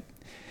 like, and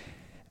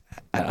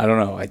I don't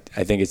know.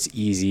 I think it's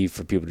easy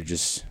for people to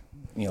just,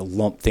 you know,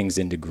 lump things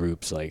into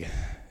groups like,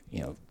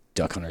 you know,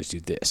 duck hunters do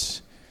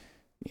this,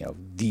 you know,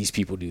 these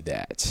people do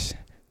that,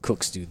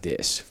 cooks do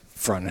this,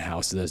 front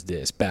house does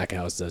this, back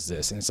house does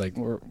this. And it's like,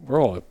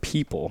 we're all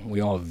people. We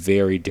all have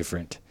very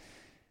different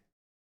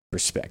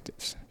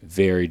perspectives,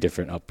 very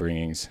different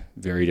upbringings,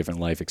 very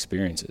different life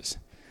experiences.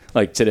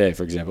 Like today,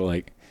 for example,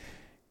 like,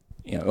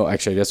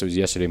 Actually, I guess it was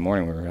yesterday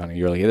morning we were hunting.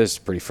 You were like, this is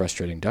a pretty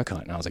frustrating duck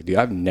hunt. And I was like, dude,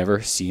 I've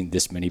never seen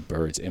this many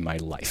birds in my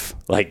life.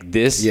 Like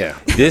this,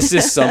 this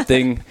is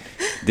something,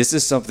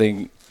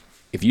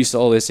 if you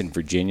saw this in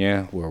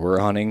Virginia where we're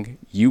hunting,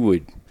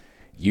 you'd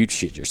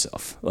shit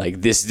yourself.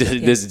 Like this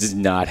does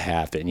not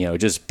happen.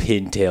 Just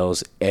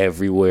pintails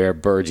everywhere,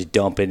 birds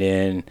dumping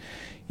in,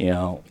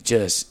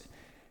 just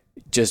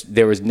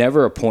there was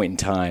never a point in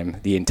time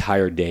the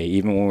entire day,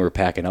 even when we were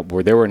packing up,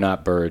 where there were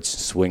not birds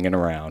swinging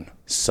around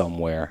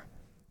somewhere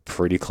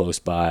pretty close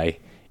by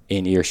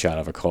in earshot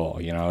of a call.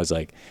 It was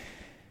like,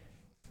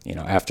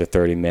 after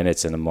 30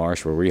 minutes in the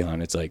marsh where we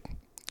hunt, it's like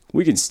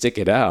we can stick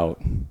it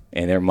out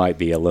and there might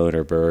be a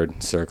loner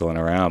bird circling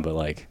around, but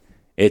like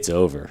it's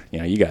over.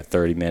 You got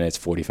 30 minutes,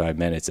 45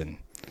 minutes, and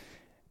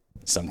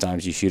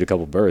sometimes you shoot a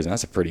couple birds and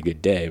that's a pretty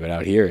good day. But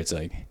out here it's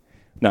like,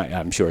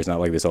 I'm sure it's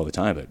not like this all the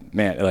time, but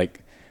man,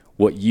 like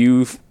what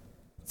you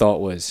thought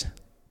was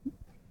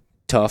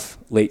tough,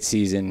 late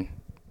season,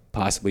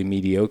 possibly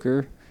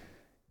mediocre,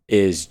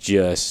 is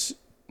just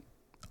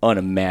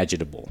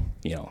unimaginable,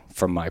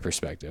 from my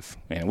perspective.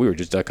 And we were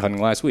just duck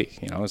hunting last week.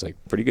 It was like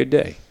a pretty good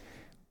day.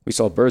 We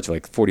saw birds for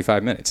like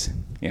 45 minutes,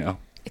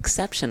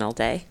 Exceptional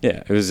day.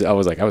 Yeah, I was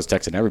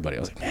texting everybody. I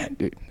was like, man,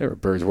 dude, there were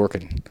birds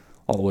working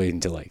all the way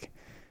until like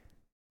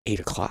 8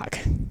 o'clock.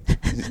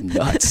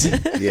 Nuts.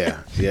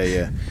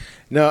 Yeah.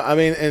 No, I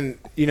mean, and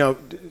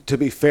to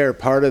be fair,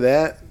 part of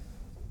that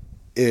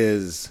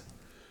is,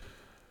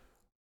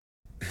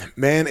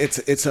 man,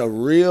 it's a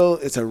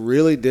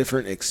really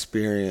different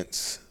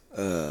experience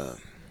to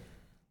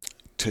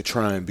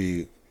try and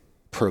be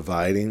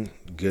providing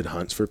good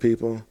hunts for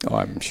people. Oh,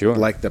 I'm sure.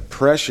 Like the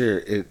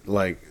pressure,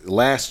 like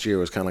last year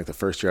was kind of like the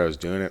first year I was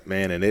doing it,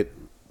 man, and it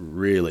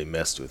really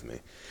messed with me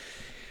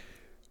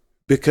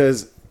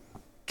because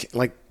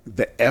like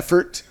the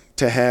effort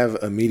to have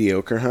a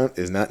mediocre hunt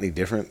is not any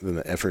different than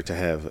the effort to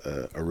have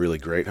a really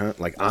great hunt.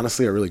 Like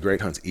honestly, a really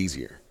great hunt's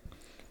easier.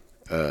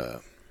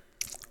 But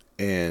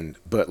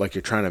like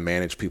you're trying to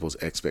manage people's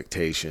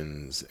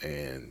expectations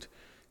and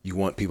you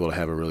want people to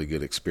have a really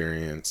good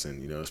experience.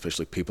 And,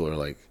 especially people are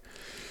like,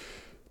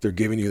 they're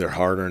giving you their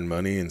hard-earned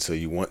money. And so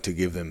you want to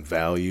give them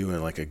value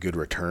and like a good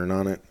return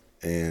on it.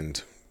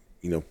 And,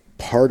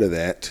 part of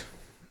that,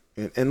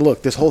 and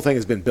look, this whole thing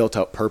has been built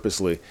out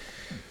purposely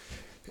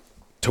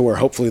to where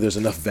hopefully there's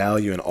enough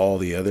value in all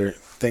the other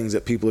things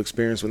that people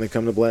experience when they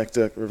come to Black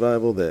Duck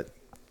Revival that,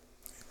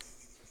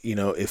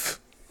 if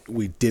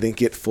we didn't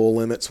get full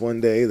limits one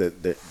day,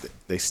 that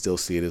they still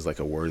see it as like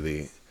a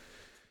worthy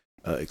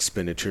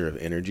expenditure of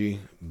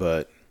energy.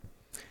 But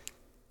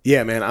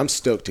yeah, man, I'm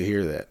stoked to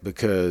hear that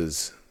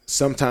because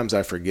sometimes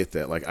I forget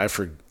that. Like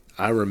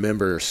I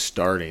remember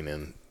starting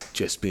and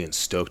just being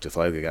stoked if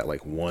I got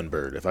like one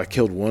bird. If I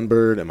killed one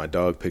bird and my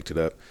dog picked it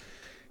up,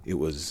 it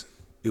was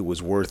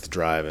worth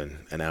driving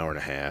an hour and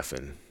a half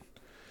and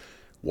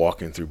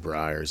walking through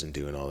briars and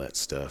doing all that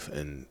stuff.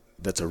 And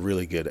that's a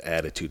really good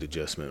attitude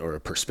adjustment or a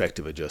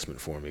perspective adjustment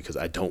for me because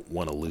I don't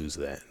want to lose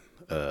that.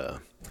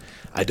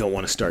 I don't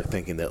want to start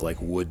thinking that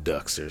like wood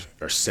ducks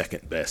are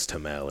second best to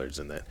mallards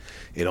and that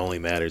it only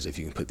matters if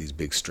you can put these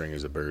big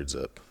stringers of birds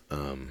up.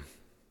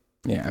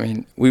 Yeah, I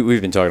mean,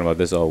 we've been talking about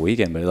this all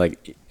weekend, but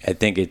like I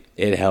think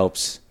it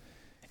helps.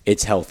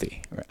 It's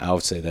healthy. I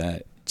would say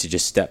that to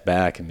just step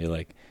back and be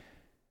like,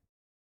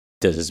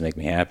 does this make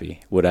me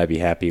happy? Would I be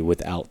happy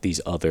without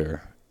these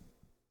other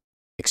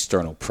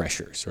external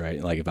pressures,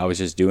 right? Like if I was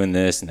just doing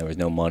this and there was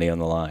no money on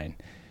the line,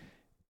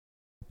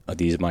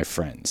 these are my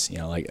friends.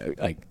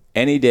 Like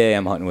any day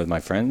I'm hunting with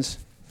my friends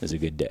is a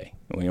good day.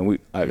 I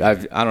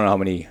don't know how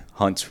many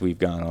hunts we've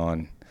gone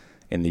on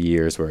in the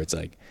years where it's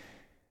like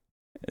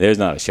there's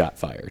not a shot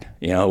fired.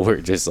 We're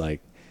just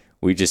like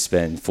we just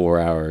spend 4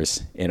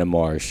 hours in a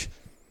marsh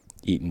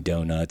eating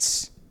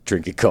donuts,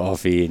 drinking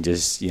coffee, and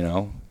just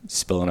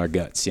spilling our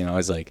guts.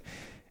 It's like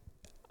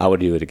I would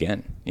do it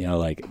again.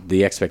 Like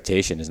the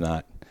expectation is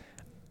not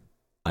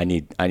I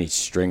need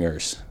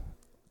stringers,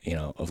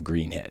 of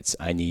greenheads.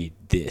 I need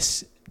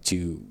this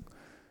to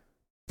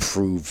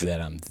prove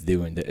that I'm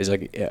doing this. It's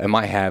like, am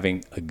I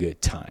having a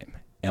good time?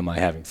 Am I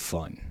having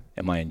fun?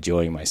 Am I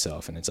enjoying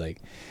myself? And it's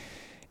like,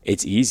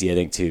 it's easy, I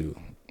think, to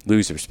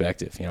lose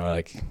perspective.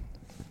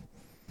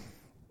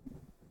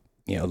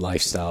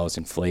 Lifestyles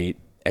inflate,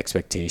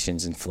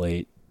 expectations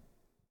inflate.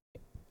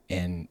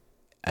 And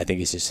I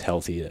think it's just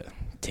healthy to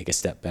take a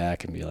step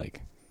back and be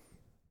like,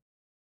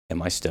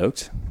 am I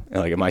stoked?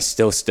 Like, am I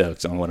still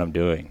stoked on what I'm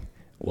doing?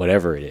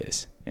 Whatever it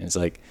is. And it's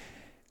like,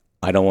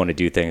 I don't want to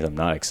do things I'm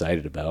not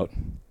excited about.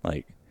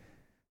 Like,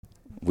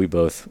 we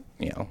both,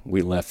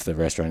 we left the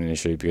restaurant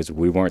industry because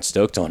we weren't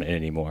stoked on it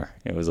anymore.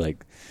 It was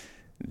like,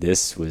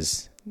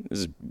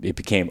 it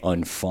became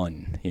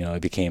unfun.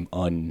 It became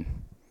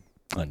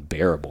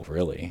unbearable,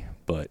 really.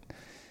 But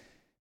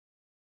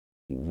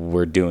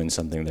we're doing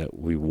something that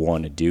we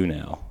want to do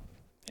now.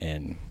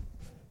 And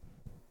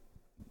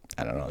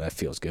I don't know, that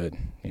feels good.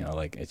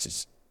 Like it's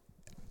just,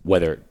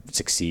 whether it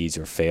succeeds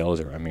or fails,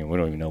 or, we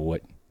don't even know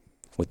what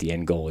the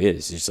end goal is.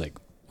 It's just like,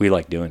 we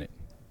like doing it.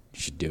 You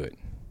should do it.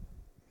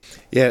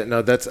 Yeah, no,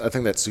 I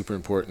think that's super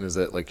important, is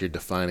that like you're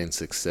defining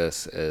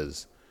success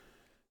as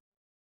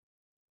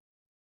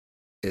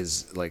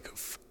like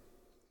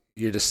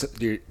you're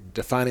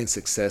defining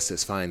success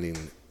as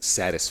finding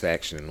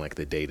satisfaction in like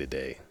the day to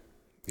day.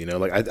 You know,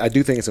 like I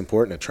do think it's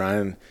important to try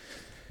and,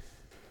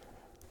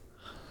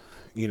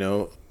 you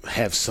know,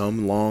 have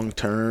some long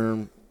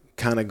term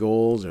kind of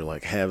goals, or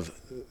like have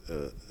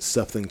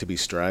something to be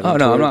striving Oh,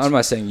 no, towards. I'm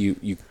not saying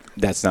you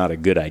that's not a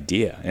good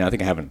idea. And I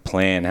think having a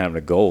plan, having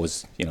a goal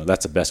is, you know,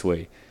 that's the best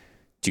way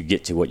to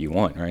get to what you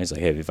want, right? It's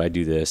like, hey, if I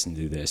do this and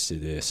do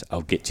this,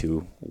 I'll get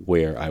to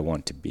where I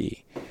want to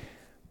be.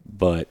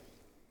 But,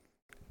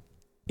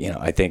 you know,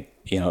 I think,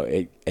 you know,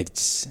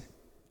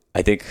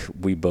 I think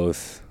we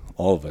both,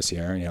 all of us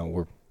here, you know,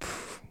 we're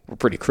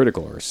pretty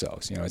critical of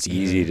ourselves. You know, it's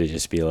easy to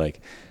just be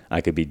like, I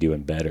could be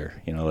doing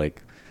better, you know,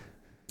 like.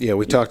 Yeah,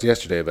 we talked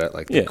yesterday about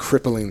like the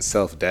crippling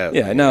self-doubt.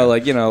 Yeah, no,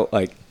 like, you know,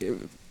 like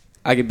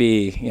I could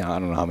be, you know, I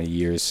don't know how many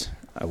years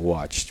I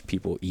watched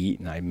people eat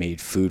and I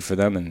made food for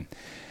them, and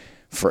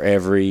for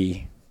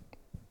every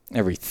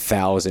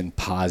 1,000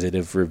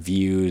 positive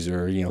reviews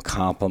or, you know,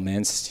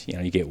 compliments, you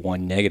know, you get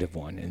one negative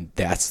one, and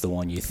that's the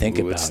one you think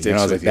about. You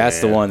know, like that's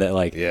the one that,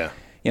 like, you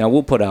know,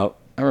 we'll put out.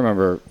 I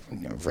remember,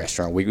 you know,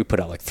 restaurant week, we put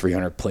out like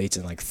 300 plates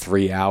in like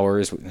 3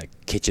 hours in a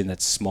kitchen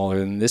that's smaller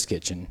than this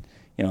kitchen.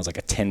 You know, it's like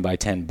a 10 by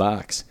 10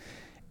 box.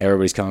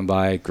 Everybody's coming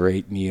by,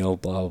 great meal,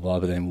 blah, blah, blah.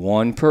 But then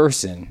one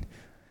person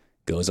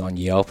goes on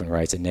Yelp and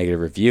writes a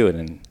negative review, and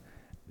then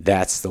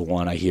that's the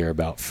one I hear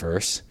about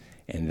first.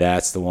 And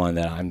that's the one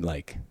that I'm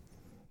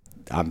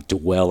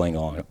dwelling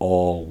on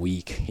all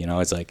week. You know,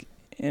 it's like,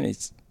 and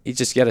you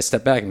just got to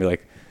step back and be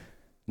like,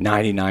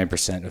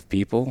 99% of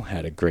people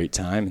had a great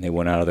time and they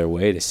went out of their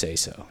way to say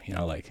so. You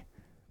know, like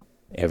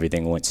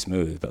everything went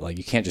smooth, but like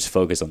you can't just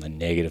focus on the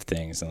negative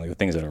things and like the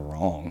things that are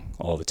wrong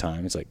all the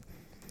time. It's like,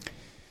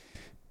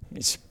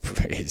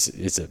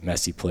 it's a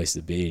messy place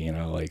to be, you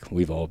know, like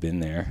we've all been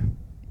there.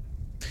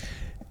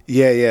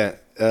 Yeah.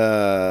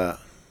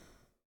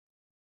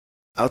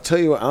 I'll tell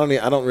you what,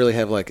 I don't really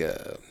have like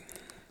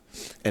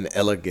an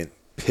elegant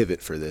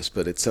pivot for this,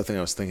 but it's something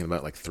I was thinking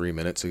about like 3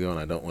 minutes ago, and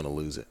I don't want to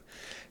lose it.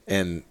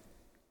 And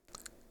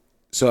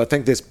so I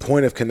think this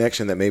point of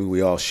connection that maybe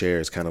we all share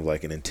is kind of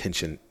like an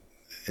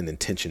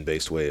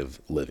intention-based way of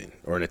living,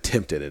 or an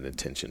attempt at an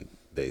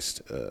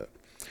intention-based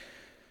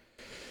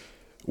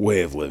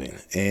way of living.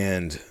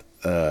 And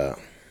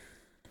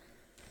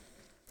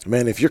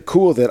man, if you're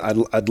cool with it,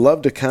 I'd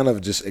love to kind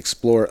of just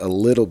explore a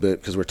little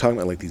bit, because we're talking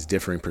about like these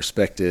differing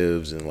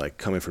perspectives and like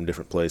coming from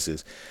different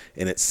places.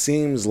 And it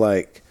seems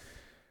like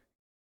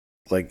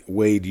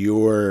Wade,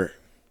 your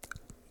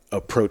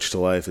approach to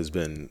life has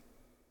been,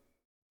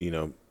 you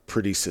know,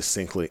 pretty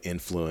succinctly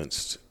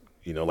influenced,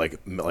 you know,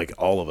 like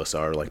all of us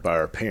are, like by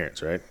our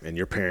parents, right? And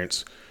your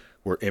parents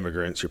were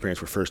immigrants. Your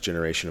parents were first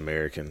generation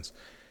Americans.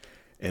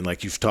 And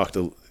like you've talked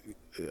to,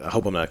 I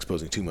hope I'm not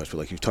exposing too much, but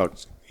like you've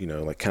talked, you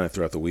know, like kind of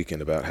throughout the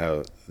weekend about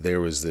how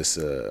there was this,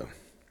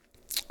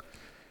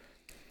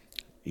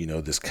 you know,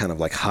 this kind of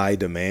like high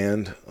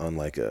demand on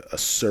like a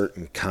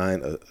certain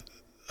kind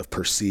of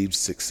perceived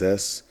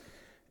success.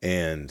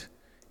 And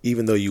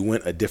even though you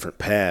went a different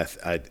path,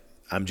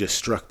 I'm just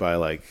struck by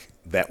like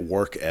that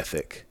work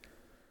ethic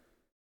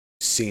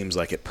seems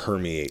like it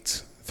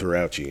permeates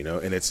throughout you, you know,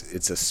 and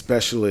it's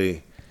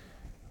especially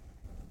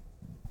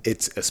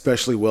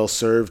well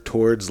served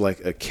towards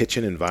like a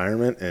kitchen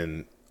environment,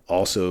 and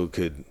also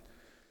could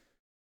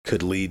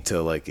lead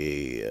to like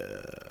I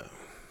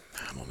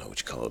don't know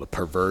what you call it, a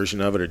perversion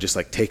of it, or just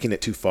like taking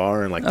it too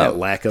far, and like that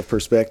lack of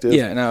perspective.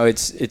 Yeah, no,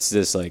 it's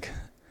this like,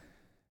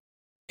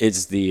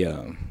 it's the,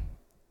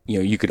 you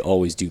know, you could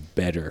always do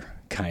better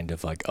kind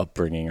of like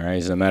upbringing,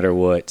 right? So no matter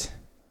what,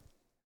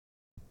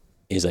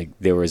 is like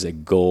there was a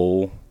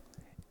goal,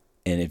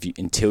 and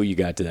until you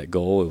got to that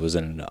goal, it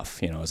wasn't enough.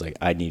 You know, it was like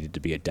I needed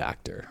to be a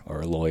doctor or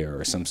a lawyer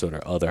or some sort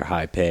of other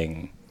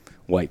high-paying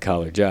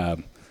white-collar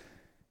job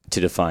to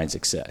define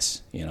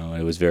success. You know,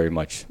 it was very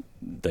much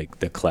like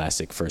the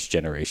classic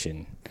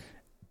first-generation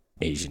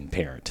Asian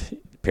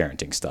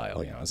parenting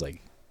style. You know, it was like,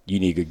 you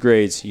need good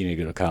grades, you need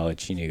to go to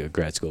college, you need to go to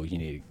grad school, you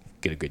need to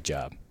get a good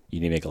job,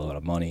 you need to make a lot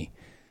of money,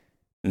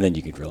 and then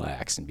you can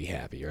relax and be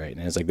happy, right?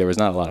 And it's like there was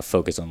not a lot of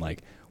focus on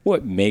like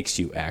what makes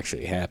you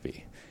actually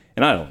happy.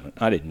 And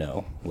I didn't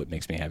know what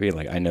makes me happy.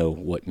 Like I know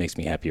what makes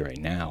me happy right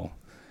now,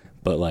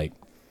 but like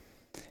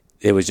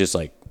it was just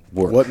like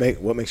work.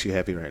 What makes you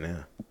happy right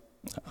now?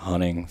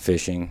 Hunting,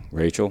 fishing,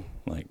 Rachel,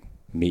 like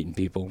meeting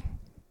people,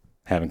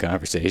 having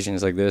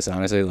conversations like this.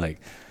 Honestly,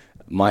 like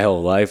my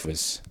whole life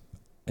was,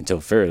 until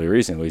fairly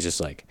recent, was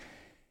just like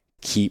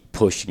keep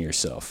pushing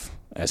yourself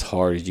as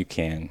hard as you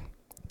can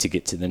to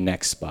get to the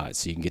next spot,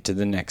 so you can get to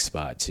the next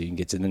spot, so you can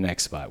get to the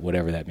next spot,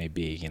 whatever that may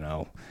be, you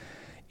know,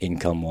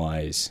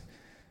 income-wise,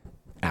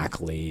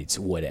 accolades,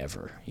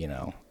 whatever, you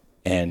know.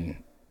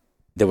 And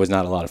there was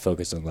not a lot of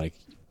focus on like,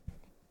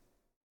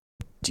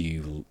 do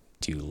you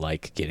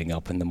like getting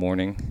up in the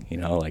morning? You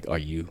know, like are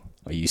you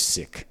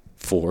sick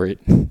for it?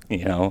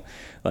 You know,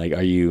 like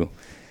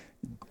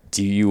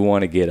do you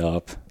want to get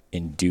up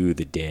and do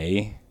the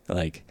day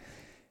Like,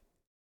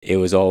 it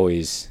was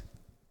always,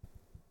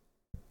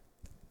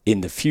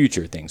 in the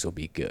future, things will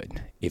be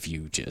good if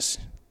you just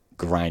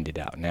grind it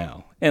out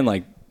now. And,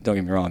 like, don't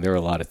get me wrong, there were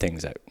a lot of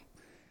things that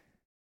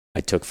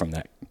I took from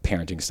that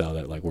parenting style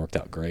that, like, worked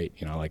out great.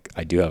 You know, like,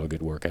 I do have a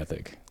good work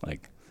ethic.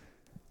 Like,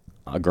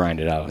 I'll grind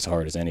it out as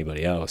hard as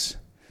anybody else.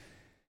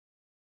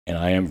 And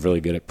I am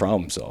really good at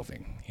problem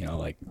solving. You know,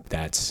 like,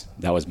 that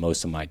was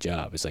most of my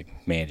job. It's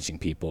like managing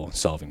people,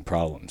 solving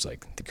problems.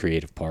 Like, the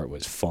creative part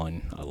was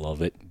fun. I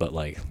love it. But,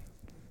 like,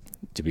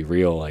 to be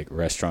real, like,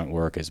 restaurant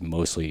work is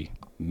mostly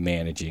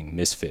managing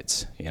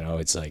misfits. You know,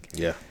 it's like,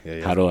 yeah.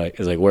 How do I?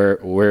 It's like,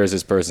 where is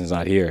this person's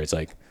not here? It's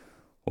like,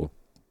 well,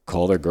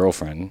 call their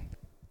girlfriend.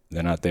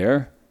 They're not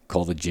there.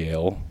 Call the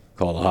jail.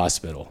 Call the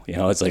hospital. You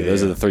know, it's like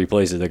those are the three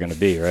places they're going to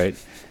be, right?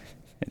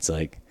 It's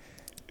like,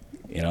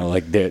 you know,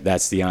 like,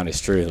 that's the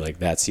honest truth. Like,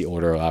 that's the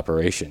order of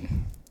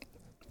operation.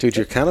 Dude,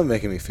 you're kind of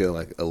making me feel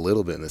like a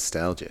little bit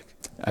nostalgic.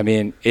 I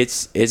mean,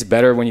 it's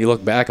better when you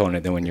look back on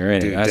it than when you're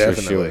in it. That's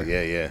definitely. for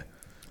sure. Yeah.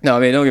 No, I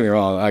mean, don't get me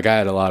wrong. Like, I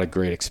had a lot of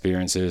great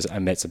experiences. I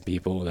met some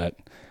people that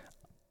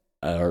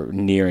are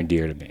near and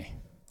dear to me.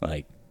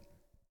 Like,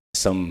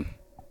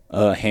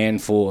 a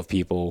handful of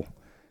people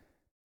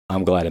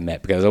I'm glad I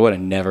met, because I would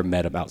have never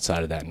met them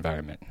outside of that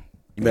environment.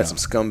 You met some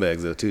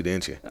scumbags though too,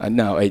 didn't you?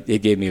 No,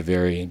 it gave me a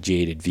very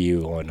jaded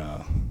view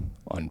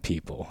on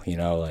people. You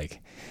know,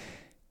 like,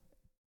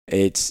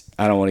 I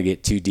don't want to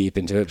get too deep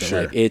into it, but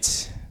sure. Like,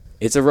 it's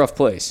a rough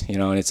place, you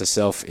know, and it's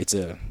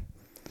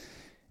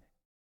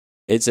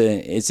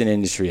an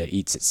industry that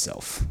eats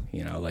itself.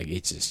 You know, like,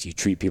 it's just, you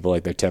treat people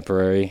like they're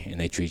temporary, and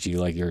they treat you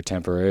like you're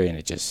temporary, and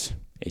it just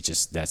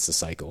that's the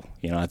cycle.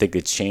 You know, I think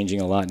it's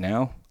changing a lot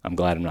now. I'm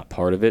glad I'm not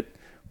part of it,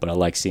 but I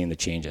like seeing the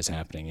change that's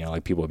happening. You know,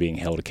 like, people are being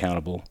held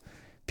accountable.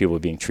 People are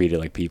being treated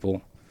like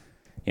people.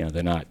 You know,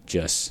 they're not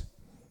just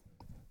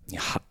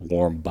hot,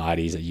 warm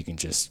bodies that you can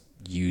just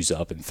use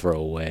up and throw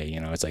away. You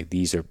know, it's like,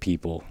 these are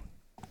people.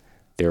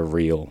 They're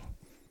real.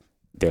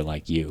 They're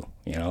like you.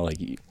 You know, like,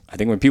 I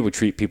think when people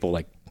treat people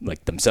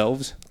like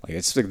themselves, like,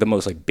 it's like the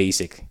most, like,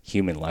 basic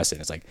human lesson.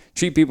 It's like,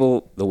 treat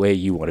people the way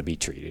you want to be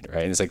treated,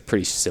 right? And it's, like,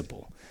 pretty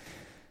simple.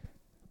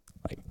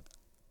 Like,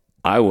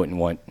 I wouldn't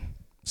want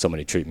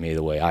somebody to treat me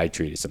the way I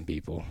treated some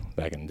people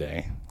back in the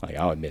day. Like,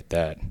 I'll admit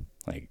that.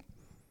 Like,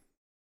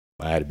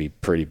 I had to be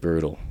pretty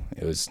brutal.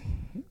 It was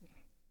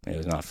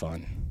not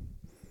fun.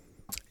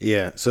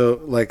 Yeah.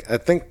 So, like, I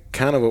think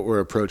kind of what we're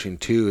approaching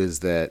too is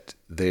that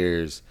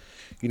there's,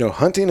 you know,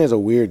 hunting is a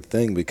weird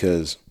thing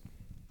because,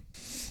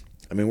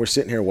 I mean, we're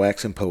sitting here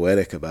waxing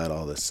poetic about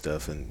all this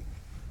stuff, and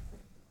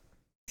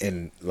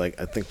like,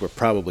 I think we're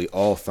probably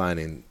all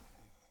finding,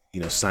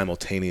 you know,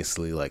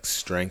 simultaneously, like,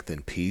 strength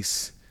and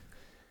peace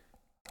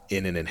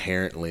in an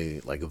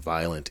inherently, like,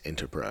 violent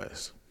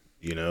enterprise.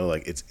 You know,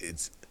 like,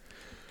 it's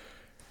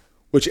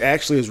which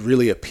actually is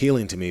really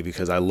appealing to me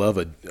because I love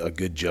a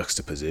good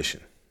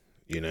juxtaposition,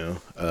 you know?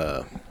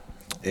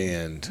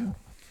 And,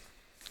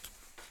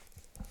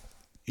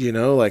 you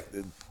know,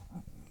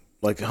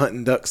 like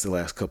hunting ducks the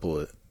last couple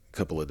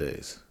of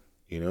days,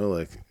 you know,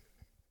 like,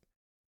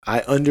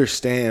 I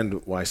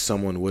understand why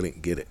someone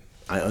wouldn't get it.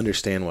 I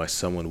understand why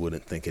someone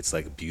wouldn't think it's,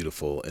 like,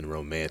 beautiful and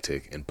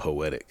romantic and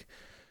poetic,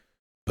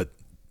 but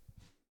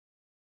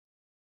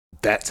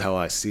that's how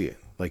I see it.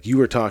 Like, you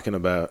were talking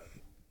about,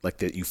 like,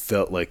 that you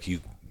felt like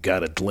you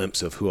got a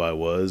glimpse of who I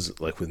was,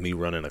 like, with me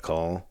running a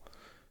call,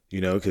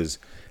 you know, because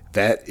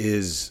that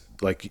is,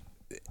 like,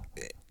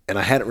 and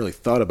I hadn't really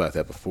thought about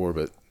that before,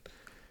 but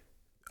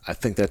I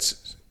think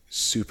that's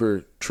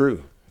super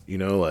true, you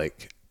know,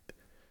 like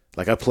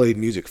I played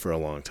music for a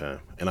long time,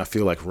 and I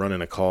feel like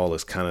running a call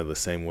is kind of the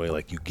same way.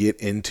 Like, you get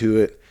into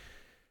it,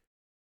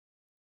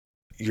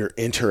 you're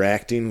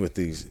interacting with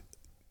these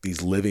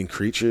living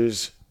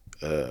creatures,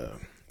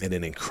 in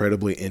an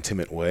incredibly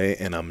intimate way,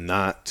 and I'm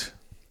not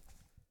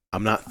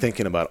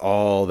thinking about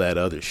all that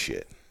other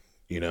shit,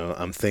 you know.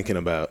 I'm thinking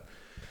about,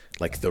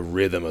 like, the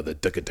rhythm of the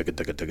dugga dugga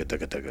dugga dugga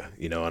dugga dugga,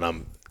 you know,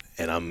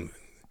 and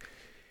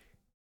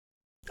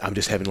I'm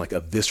just having, like,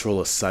 a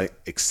visceral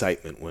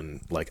excitement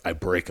when, like, I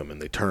break them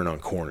and they turn on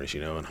corners,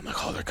 you know, and I'm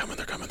like, oh, they're coming,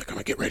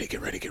 get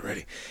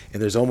ready,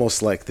 and there's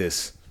almost like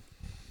this,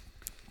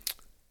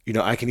 you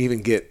know, I can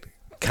even get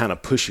kind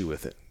of pushy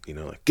with it. You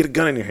know, like, get a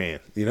gun in your hand.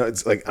 You know,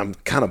 it's like I'm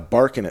kind of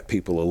barking at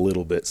people a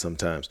little bit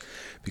sometimes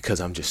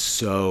because I'm just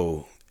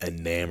so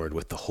enamored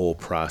with the whole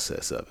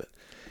process of it.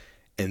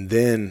 And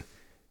then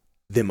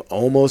them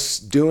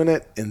almost doing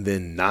it and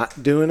then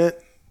not doing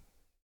it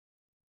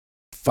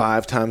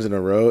 5 times in a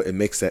row, it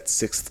makes that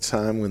 6th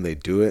time when they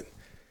do it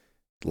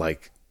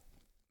like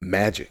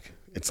magic.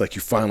 It's like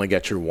you finally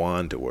got your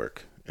wand to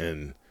work,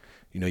 and,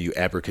 you know, you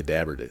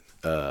abracadabraed it.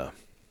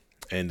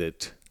 And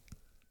it,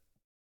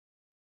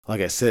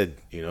 like I said,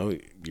 you know,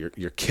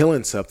 you're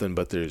killing something,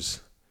 but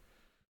there's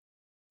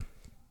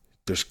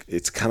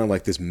it's kind of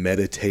like this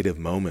meditative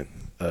moment.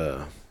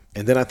 And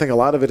then I think a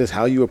lot of it is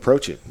how you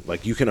approach it.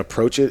 Like, you can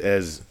approach it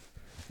as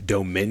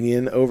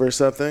dominion over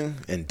something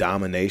and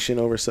domination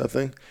over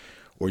something,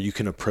 or you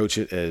can approach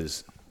it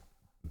as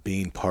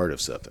being part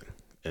of something.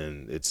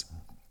 And it's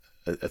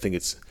I think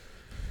it's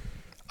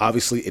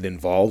obviously it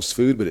involves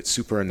food, but it's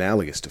super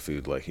analogous to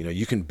food. Like,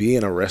 you can be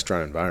in a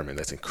restaurant environment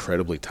that's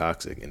incredibly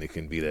toxic, and it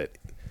can be that,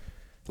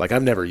 like,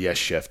 I've never yes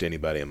chefed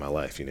anybody in my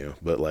life,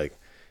 but like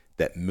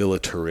that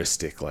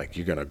militaristic, like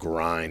you're going to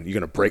grind, you're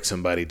going to break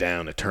somebody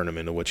down to turn them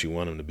into what you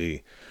want them to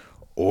be.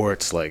 Or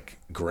it's like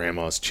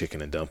grandma's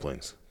chicken and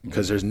dumplings,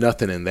 because there's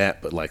nothing in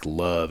that but like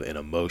love and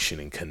emotion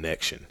and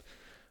connection.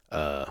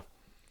 And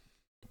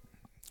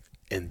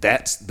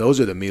those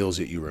are the meals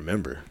that you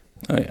remember.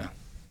 Oh yeah.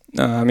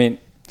 No, I mean,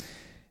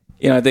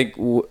 I think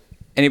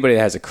anybody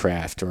that has a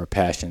craft or a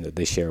passion that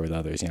they share with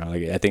others,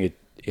 like I think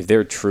if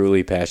they're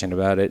truly passionate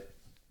about it,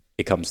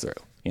 it comes through.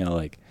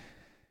 Like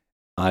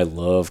I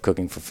love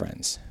cooking for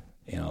friends.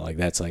 Like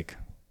that's like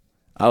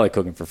I like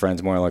cooking for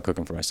friends more than I like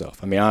cooking for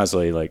myself. I mean,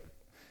 honestly, like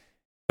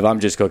if I'm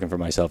just cooking for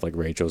myself, like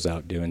Rachel's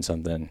out doing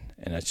something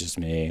and that's just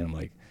me, and I'm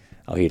like,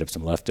 I'll heat up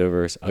some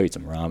leftovers, I'll eat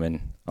some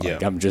ramen. Yeah.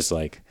 Like I'm just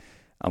like,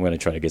 I'm going to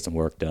try to get some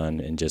work done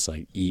and just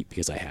like eat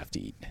because I have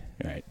to eat.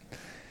 Right.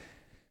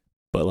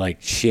 But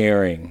like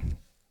sharing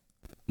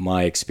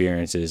my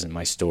experiences and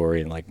my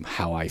story and like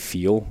how I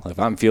feel, if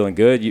I'm feeling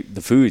good,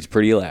 the food's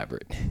pretty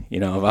elaborate.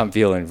 If I'm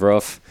feeling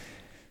rough,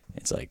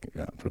 it's like,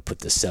 I'm going to put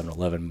this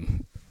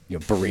 7-Eleven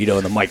burrito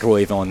in the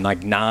microwave on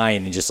like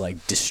 9 and just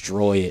like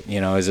destroy it.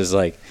 It's just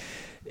like,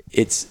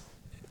 I'm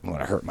going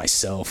to hurt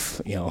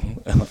myself,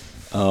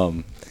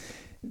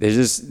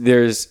 there's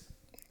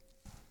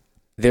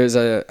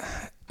a,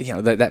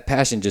 that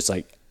passion just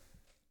like,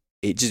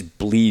 it just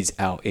bleeds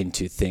out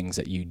into things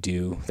that you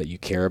do that you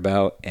care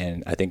about.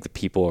 And I think the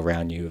people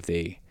around you, if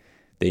they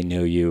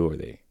know you or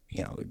they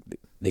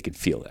can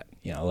feel that,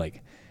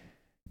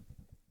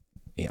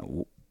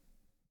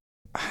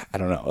 I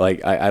don't know.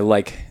 Like I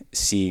like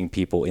seeing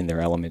people in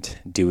their element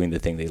doing the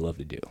thing they love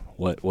to do,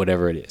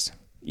 whatever it is,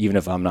 even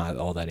if I'm not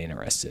all that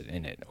interested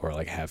in it or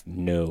like have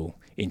no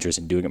interest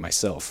in doing it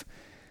myself.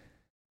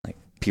 Like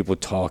people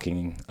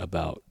talking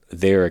about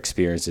their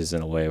experiences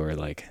in a way where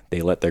like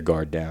they let their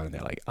guard down and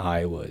they're like,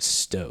 I was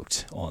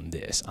stoked on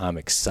this. I'm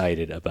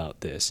excited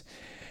about this.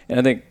 And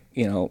I think,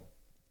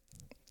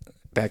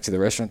 back to the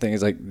restaurant thing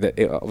is like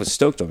I was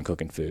stoked on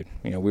cooking food.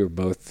 We were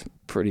both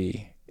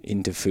pretty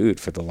into food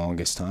for the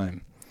longest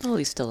time. Well,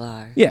 we still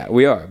are. Yeah,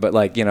 we are. But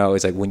like,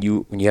 it's like when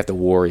you have to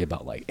worry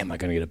about like, am I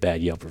going to get a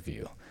bad Yelp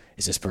review?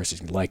 Is this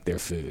person like their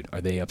food?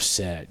 Are they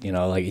upset?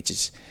 Like it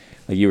just,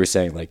 like you were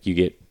saying, like you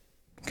get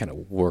kind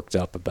of worked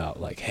up about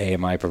like, hey,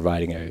 am I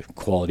providing a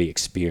quality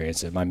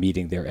experience? Am I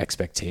meeting their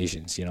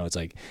expectations? It's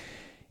like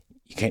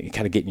you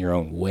kind of get in your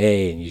own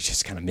way and you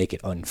just kind of make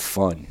it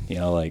unfun.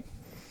 Like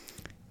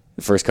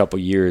the first couple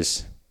of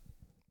years,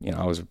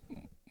 I was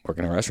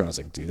working in a restaurant. I was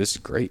like, dude, this is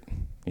great.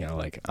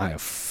 Like I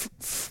have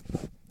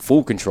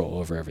full control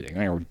over everything.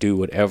 I can do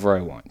whatever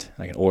I want.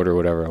 I can order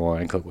whatever I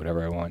want and cook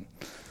whatever I want.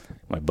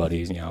 My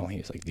buddies,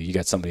 he's like, dude, you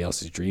got somebody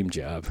else's dream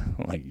job.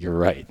 I'm like, you're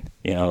right.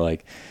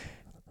 Like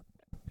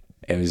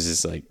it was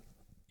just like,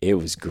 it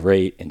was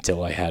great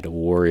until I had to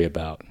worry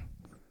about,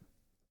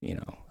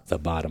 the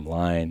bottom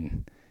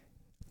line,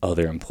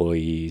 other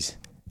employees,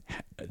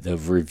 the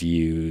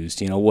reviews,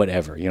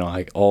 whatever,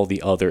 like all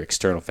the other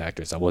external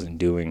factors I wasn't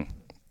doing.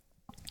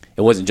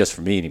 It wasn't just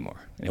for me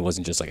anymore. And it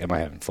wasn't just like, am I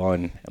having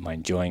fun? Am I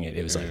enjoying it?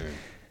 It was like,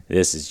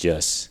 this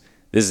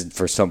is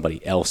for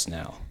somebody else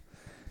now.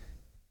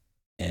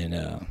 And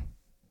I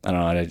don't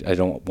know, I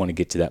don't want to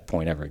get to that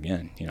point ever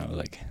again.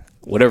 Like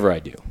whatever I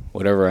do,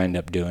 whatever I end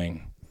up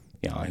doing,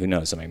 who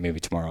knows? I mean, maybe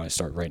tomorrow I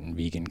start writing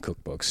vegan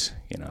cookbooks,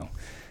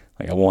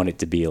 like I want it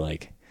to be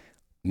like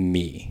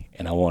me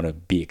and I want to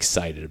be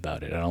excited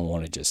about it. I don't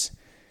want to just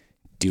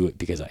do it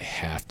because I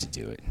have to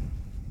do it.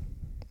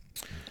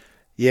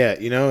 Yeah.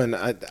 And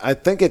I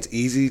think it's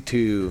easy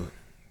to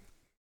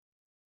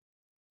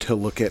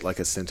look at like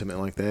a sentiment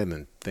like that and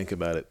then think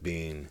about it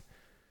being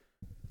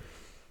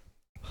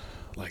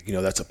like,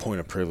 that's a point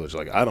of privilege.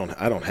 Like I don't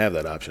have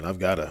that option. I've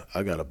got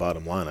a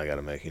bottom line I got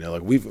to make,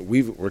 like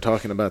we're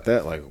talking about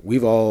that. Like we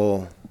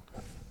all,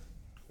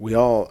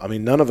 I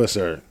mean, none of us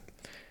are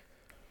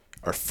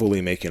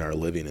fully making our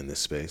living in this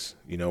space.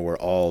 We're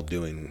all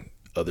doing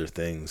other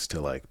things to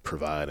like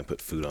provide and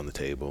put food on the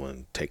table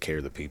and take care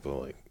of the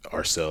people, like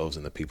ourselves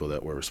and the people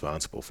that we're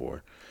responsible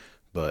for.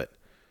 But,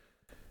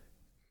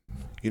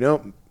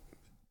 no,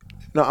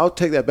 I'll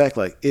take that back.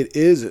 Like it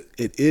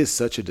is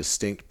such a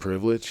distinct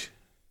privilege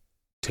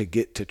to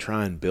get to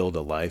try and build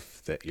a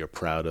life that you're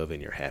proud of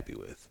and you're happy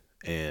with.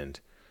 And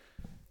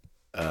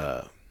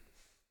I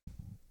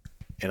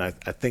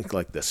think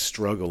like the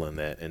struggle in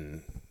that,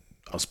 and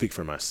I'll speak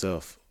for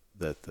myself,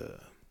 that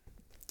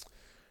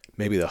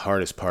maybe the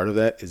hardest part of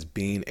that is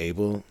being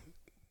able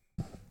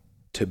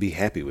to be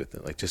happy with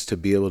it. Like just to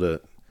be able to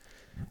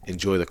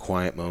enjoy the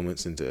quiet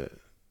moments and to,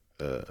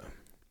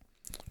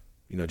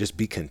 just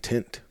be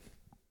content.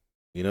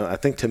 I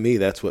think to me,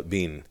 that's what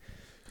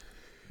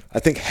I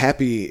think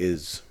happy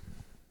is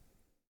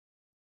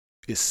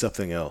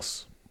something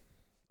else.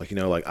 Like,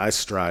 like I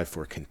strive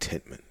for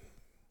contentment.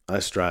 I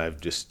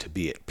strive just to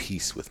be at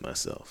peace with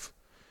myself.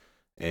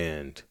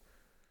 And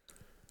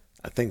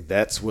I think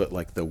that's what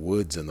like the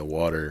woods and the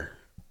water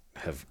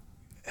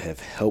have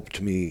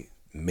helped me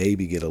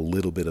maybe get a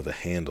little bit of a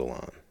handle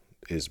on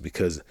is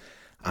because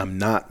I'm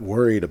not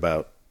worried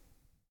about,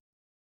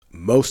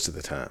 most of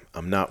the time,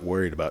 I'm not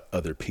worried about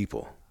other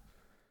people.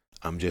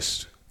 I'm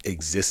just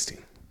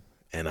existing,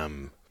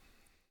 and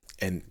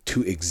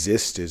to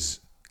exist is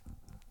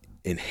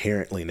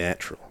inherently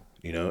natural,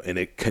 and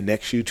it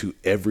connects you to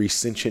every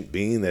sentient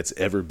being that's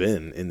ever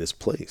been in this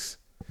place.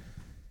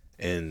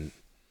 And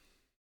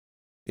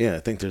yeah, I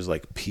think there's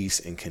like peace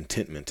and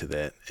contentment to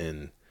that.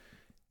 And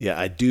yeah,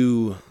 I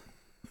do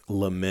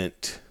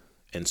lament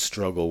and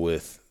struggle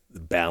with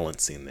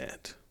balancing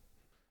that,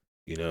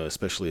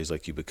 especially as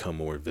like you become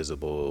more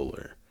visible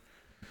or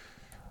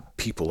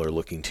people are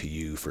looking to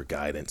you for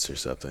guidance or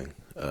something.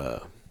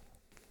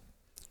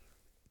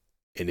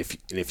 And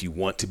if you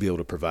want to be able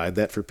to provide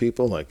that for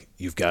people, like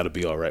you've got to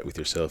be all right with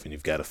yourself and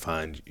you've got to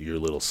find your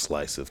little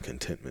slice of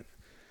contentment.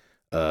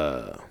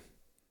 So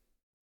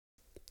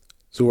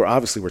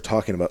we're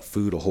talking about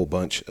food a whole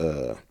bunch.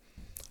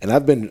 And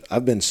I've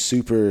been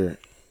super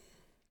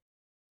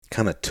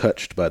kind of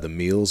touched by the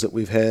meals that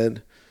we've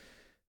had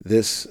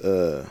this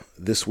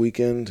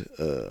weekend.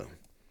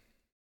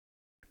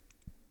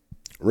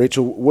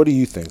 Rachel, what do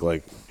you think?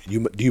 Like,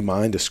 do you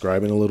mind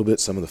describing a little bit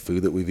some of the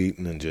food that we've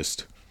eaten and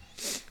just,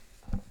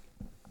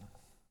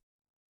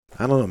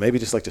 I don't know, maybe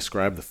just like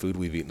describe the food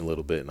we've eaten a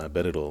little bit, and I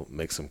bet it'll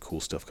make some cool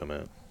stuff come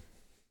out.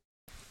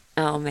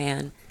 Oh,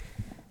 man.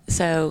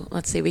 So,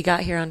 let's see. We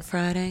got here on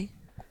Friday.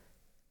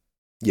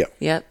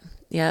 Yep.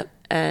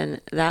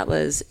 And that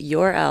was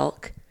your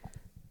elk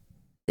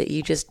that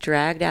you just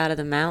dragged out of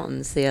the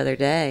mountains the other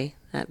day,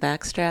 that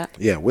backstrap.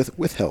 Yeah,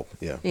 with help.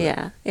 Yeah.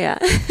 Yeah. Yeah,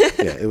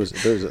 it was,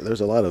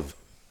 there's a lot of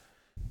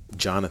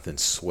Jonathan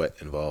sweat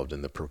involved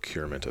in the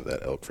procurement of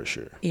that elk for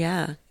sure.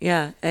 Yeah.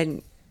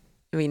 And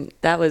I mean,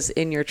 that was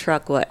in your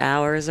truck, what,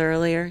 hours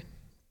earlier?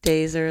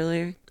 Days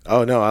earlier?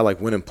 Oh, no, I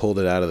like went and pulled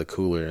it out of the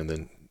cooler and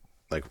then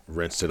like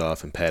rinsed it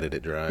off and patted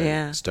it dry.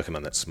 Yeah. And stuck it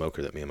on that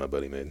smoker that me and my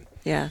buddy made.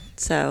 Yeah.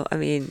 So, I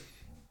mean.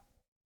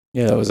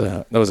 Yeah, that was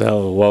a hell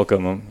of a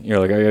welcome. You're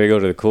like, I got to go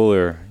to the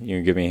cooler. You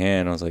can give me a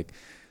hand. I was like,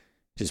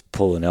 just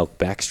pulling elk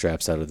back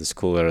straps out of this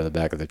cooler out of the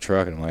back of the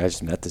truck. And I'm like, I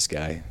just met this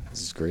guy.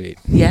 This is great.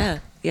 Yeah.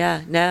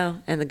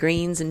 No. And the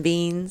greens and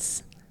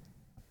beans.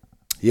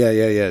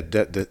 Yeah.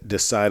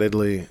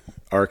 Decidedly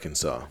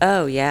Arkansas.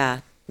 Oh, yeah.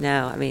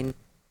 No, I mean,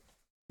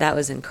 that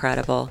was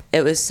incredible.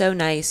 It was so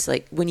nice.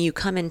 Like when you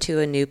come into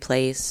a new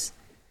place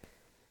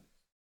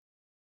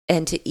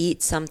and to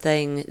eat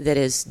something that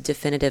is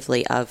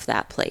definitively of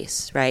that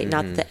place, right? Mm-hmm.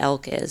 Not that the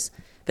elk is,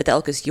 but the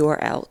elk is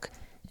your elk.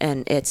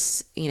 And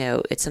it's,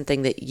 it's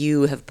something that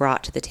you have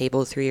brought to the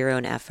table through your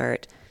own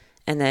effort.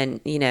 And then,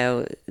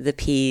 the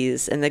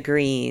peas and the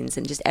greens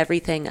and just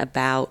everything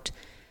about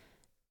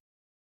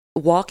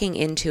walking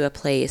into a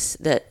place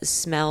that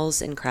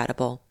smells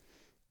incredible,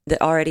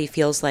 that already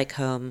feels like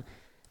home,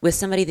 with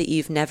somebody that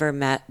you've never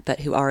met,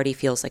 but who already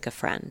feels like a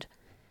friend.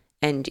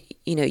 And,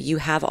 you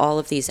have all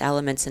of these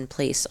elements in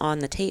place on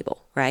the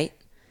table, right?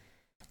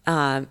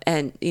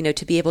 And,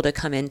 to be able to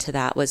come into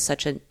that was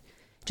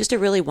just a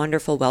really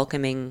wonderful,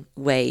 welcoming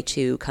way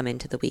to come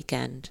into the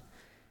weekend.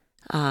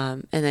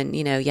 And then,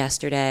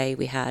 yesterday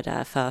we had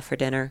pho for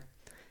dinner,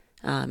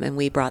 and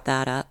we brought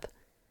that up.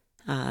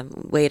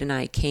 Wade and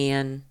I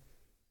can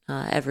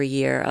every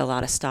year a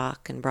lot of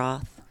stock and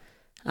broth.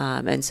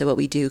 And so what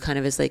we do kind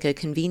of is like a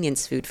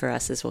convenience food for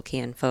us is we'll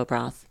can pho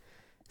broth.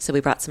 So we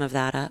brought some of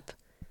that up.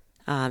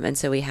 And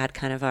so we had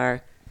kind of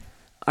our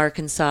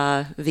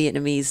Arkansas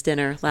Vietnamese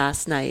dinner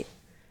last night.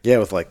 Yeah,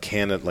 with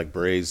like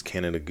braised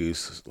Canada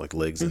goose, like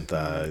legs and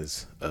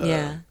thighs.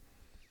 Yeah.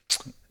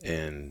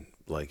 And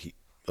like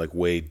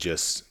Wade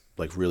just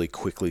like really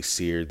quickly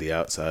seared the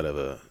outside of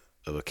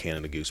a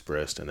Canada goose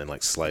breast and then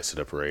like sliced it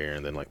up rare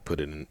and then like put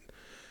it in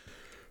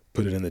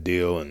the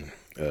deal and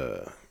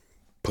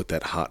put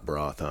that hot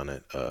broth on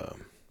it.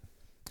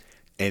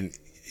 And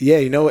yeah,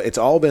 it's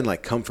all been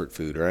like comfort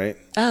food, right?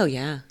 Oh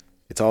yeah.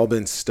 It's all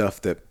been stuff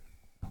that,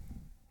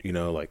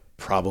 like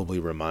probably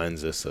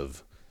reminds us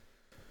of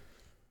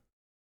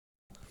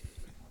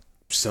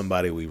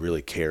somebody we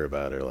really care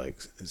about or like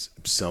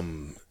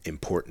some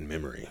important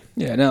memory.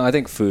 Yeah, no, I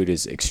think food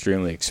is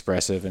extremely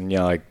expressive. And,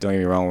 like, don't get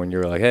me wrong, when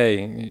you're like,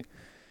 hey,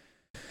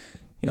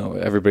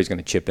 everybody's going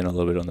to chip in a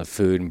little bit on the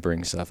food and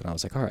bring stuff. And I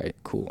was like, all right,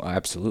 cool,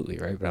 absolutely,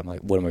 right? But I'm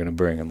like, what am I going to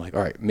bring? I'm like,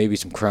 all right, maybe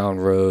some crown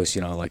roast,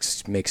 like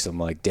make some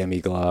like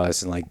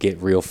demi-glace and like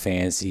get real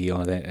fancy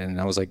on that. And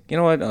I was like, you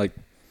know what? Like,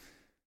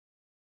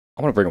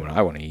 I want to bring what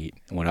I want to eat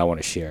and what I want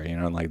to share,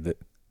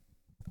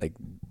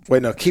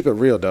 Wait, no, keep it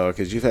real, dog,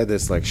 because you've had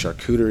this like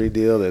charcuterie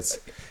deal that's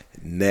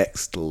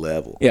next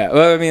level. Yeah,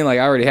 well, I mean, like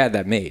I already had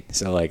that made,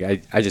 so like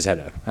I just had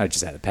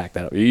to pack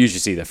that up. You usually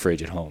see the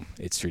fridge at home;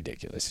 it's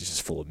ridiculous. It's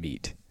just full of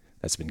meat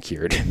that's been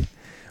cured.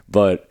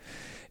 But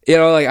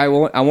like I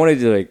wanted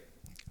to like,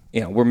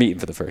 we're meeting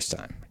for the first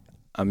time.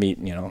 I'm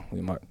meeting,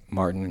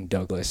 Martin and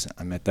Douglas.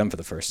 I met them for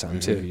the first time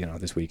too,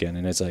 this weekend,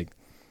 and it's like,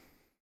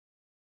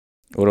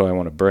 what do I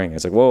want to bring?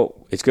 It's like,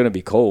 well, it's gonna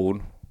be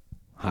cold.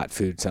 Hot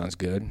food sounds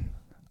good.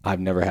 I've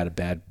never had a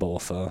bad bowl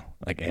of pho,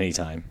 like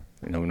anytime.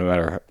 no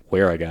matter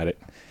where I got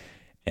it.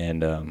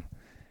 And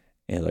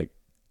like,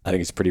 I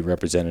think it's pretty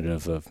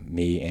representative of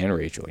me and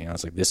Rachel.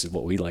 It's like, this is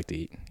what we like to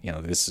eat.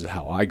 This is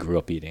how I grew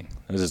up eating.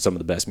 Those are some of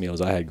the best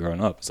meals I had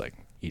growing up. It's like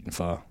eating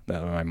pho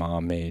that my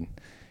mom made.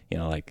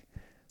 Like,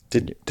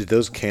 did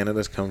those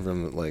Canadas come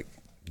from like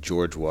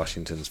George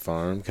Washington's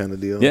farm kind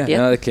of deal? Yeah, Yep.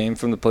 no, it came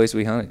from the place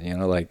we hunted.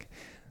 Like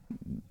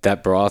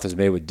that broth was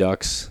made with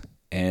ducks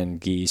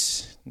and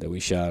geese that we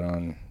shot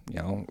on,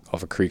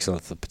 off of creeks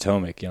off the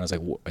Potomac. It's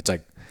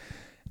like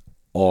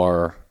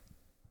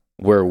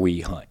where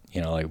we hunt.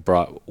 Like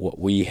brought what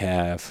we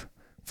have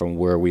from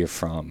where we're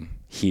from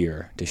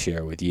here to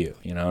share with you.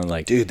 And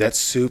like, dude, that's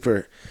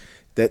super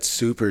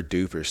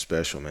duper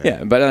special, man.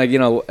 Yeah, but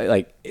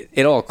like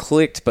it all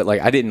clicked, but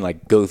like I didn't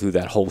like go through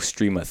that whole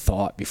stream of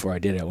thought before I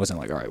did it. I wasn't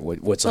like, all right,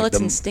 what's Well, like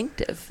it's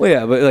instinctive. Well,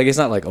 yeah, but like it's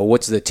not like, oh,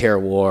 what's the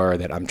terroir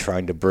that I'm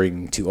trying to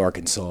bring to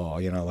Arkansas?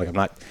 Like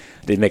I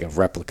didn't make a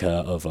replica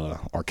of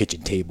our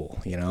kitchen table,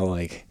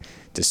 like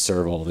to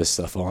serve all this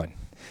stuff on.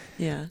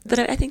 Yeah, but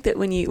I think that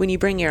when you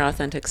bring your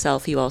authentic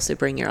self, you also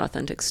bring your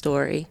authentic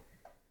story.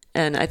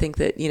 And I think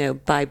that,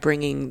 by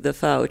bringing the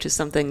pho, which is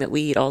something that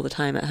we eat all the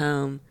time at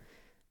home,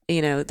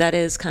 that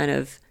is kind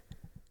of,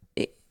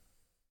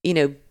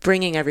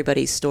 bringing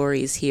everybody's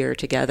stories here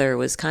together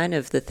was kind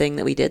of the thing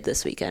that we did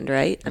this weekend,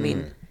 right? I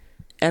mean,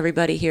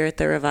 everybody here at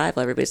the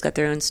Revival, everybody's got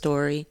their own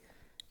story.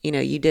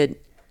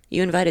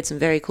 You invited some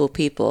very cool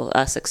people,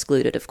 us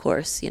excluded, of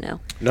course,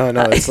 No,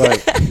 it's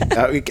like,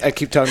 I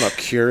keep talking about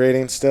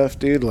curating stuff,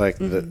 dude. Like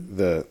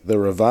the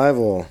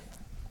Revival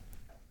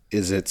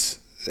it's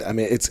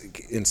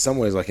in some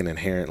ways like an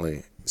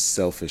inherently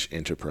selfish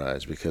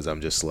enterprise, because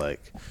I'm just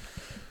like,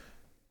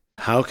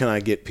 how can I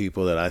get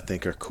people that I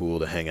think are cool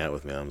to hang out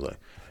with me? I'm like,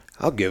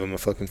 I'll give them a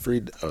fucking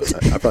free,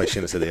 I probably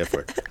shouldn't have said the F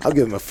word. I'll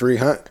give them a free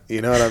hunt.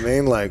 You know what I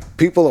mean? Like,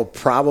 people will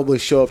probably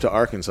show up to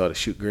Arkansas to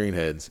shoot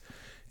greenheads,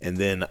 and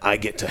then I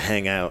get to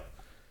hang out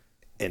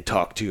and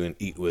talk to and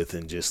eat with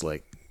and just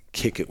like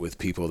kick it with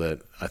people that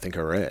I think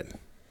are rad.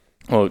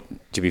 Well,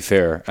 to be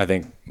fair, I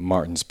think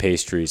Martin's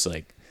pastries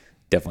like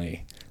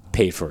definitely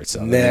paid for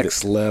itself.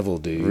 Next level,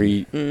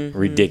 dude.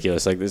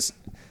 Ridiculous. Like, this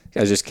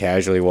guy's just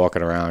casually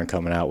walking around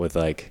coming out with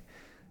like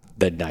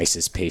the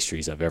nicest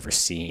pastries I've ever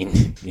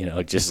seen.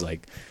 Just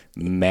like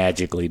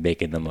magically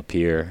making them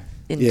appear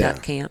in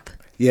duck camp.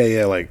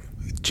 Yeah, like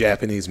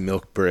Japanese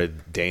milk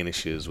bread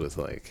danishes with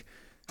like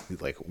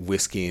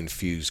whiskey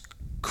infused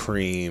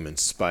cream and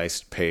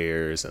spiced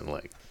pears and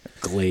like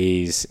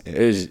glaze.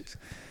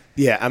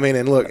 Yeah, I mean,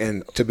 and look,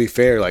 and to be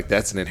fair, like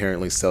that's an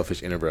inherently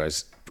selfish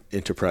enterprise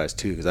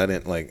too, because I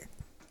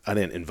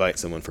didn't invite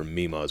someone from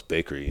Mima's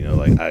Bakery.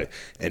 Like I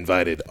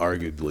invited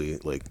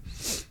arguably like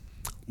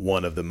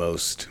one of the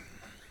most.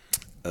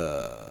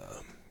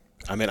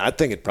 I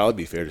think it'd probably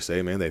be fair to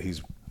say, man, that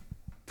he's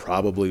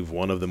probably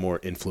one of the more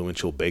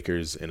influential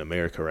bakers in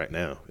America right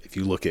now. If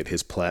you look at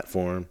his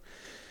platform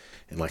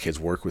and like his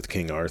work with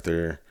King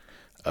Arthur,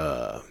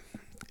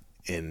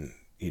 and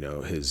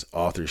his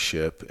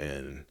authorship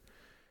and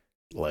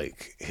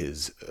like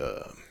his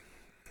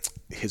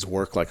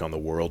work like on the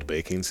world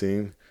baking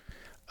scene.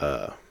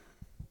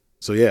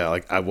 So yeah,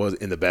 like I was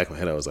in the back of my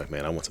head, I was like,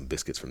 man, I want some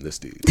biscuits from this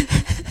dude.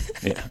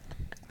 Yeah.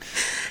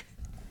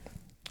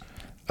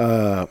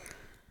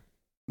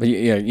 But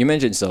you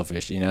mentioned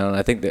selfish, and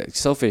I think that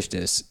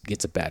selfishness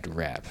gets a bad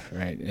rap,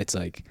 right? It's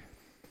like,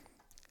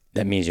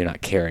 that means you're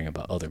not caring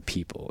about other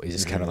people. It's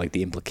just kind of like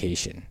the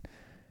implication.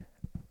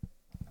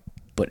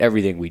 But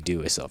everything we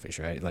do is selfish,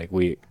 right? Like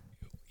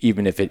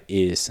even if it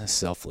is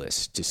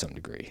selfless to some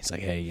degree, it's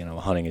like, hey,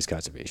 hunting is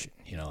conservation.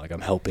 Like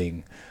I'm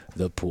helping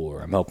the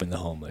poor, I'm helping the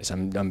homeless,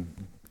 I'm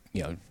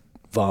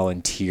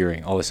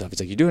volunteering, all this stuff. It's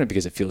like you're doing it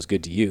because it feels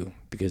good to you,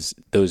 because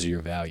those are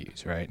your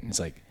values, right? And it's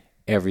like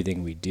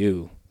everything we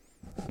do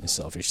is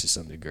selfish to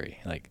some degree.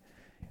 Like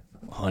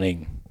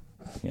hunting,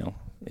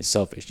 is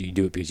selfish. You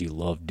do it because you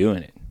love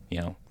doing it,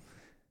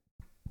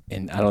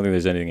 And I don't think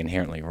there's anything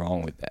inherently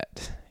wrong with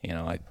that.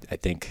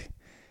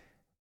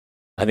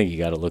 I think you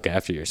got to look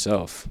after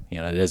yourself. It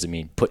doesn't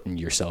mean putting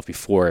yourself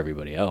before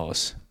everybody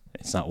else.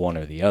 It's not one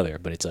or the other,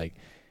 but it's like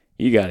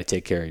you got to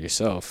take care of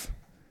yourself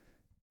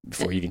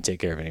before you can take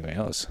care of anybody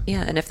else.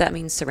 Yeah, and if that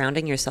means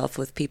surrounding yourself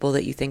with people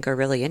that you think are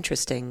really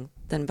interesting,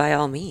 then by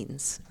all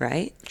means,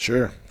 right?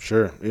 Sure.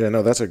 Yeah,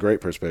 no, that's a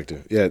great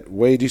perspective. Yeah,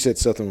 Wade, you said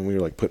something when we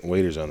were like putting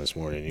waiters on this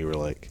morning. You were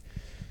like,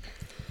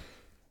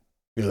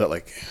 that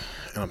like,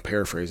 and I'm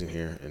paraphrasing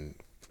here, and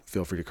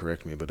feel free to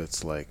correct me, but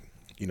it's like,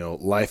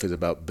 life is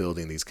about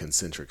building these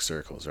concentric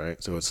circles,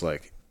 right? So it's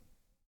like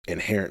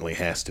inherently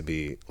has to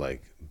be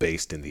like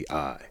based in the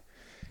I.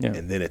 Yeah.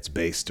 And then it's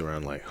based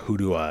around like, who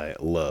do I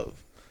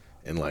love?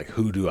 And like,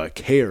 who do I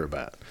care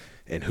about?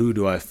 And who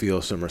do I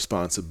feel some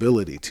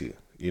responsibility to?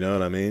 You know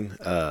what I mean?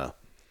 And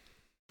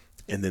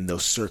then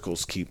those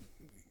circles keep,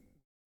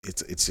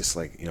 it's just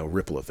like,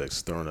 ripple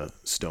effects, throwing a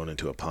stone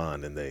into a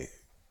pond, and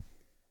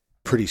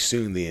pretty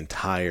soon the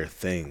entire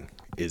thing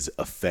is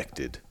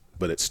affected,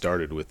 but it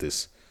started with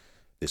this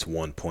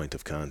one point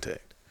of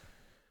contact.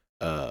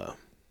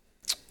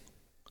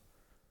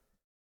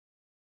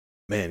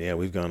 Man, yeah,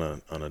 we've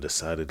gone on a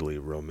decidedly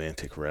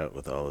romantic route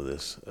with all of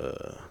this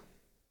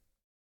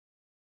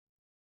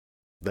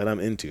that I'm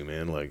into,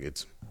 man. Like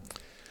it's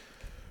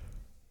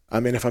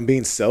I mean, if I'm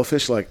being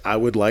selfish, like I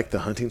would like the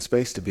hunting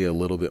space to be a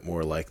little bit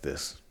more like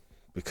this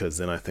because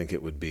then I think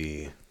it would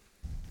be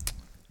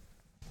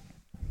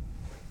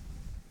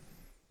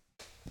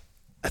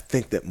I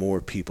think that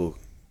more people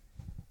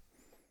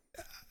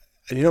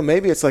and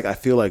maybe it's like I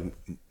feel like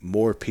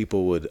more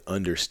people would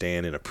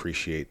understand and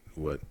appreciate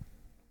what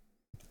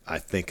I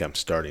think I'm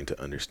starting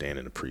to understand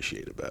and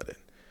appreciate about it.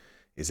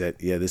 Is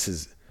that yeah, this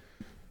is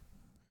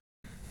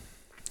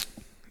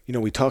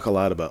we talk a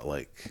lot about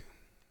like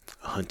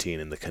hunting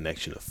and the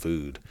connection of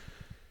food.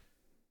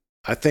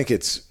 I think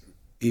it's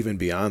even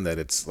beyond that.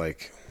 It's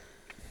like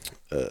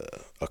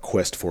a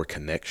quest for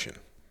connection,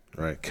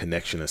 right?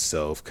 Connection of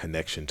self,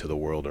 connection to the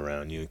world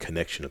around you, and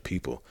connection of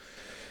people.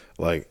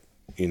 Like,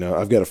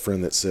 I've got a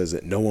friend that says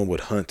that no one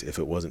would hunt if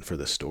it wasn't for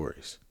the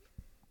stories,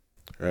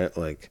 right?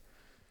 Like,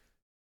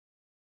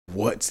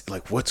 what's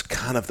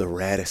kind of the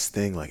raddest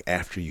thing? Like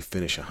after you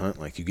finish a hunt,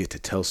 like you get to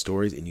tell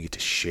stories and you get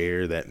to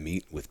share that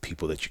meat with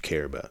people that you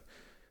care about.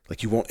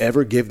 Like you won't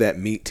ever give that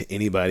meat to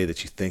anybody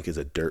that you think is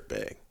a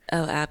dirtbag.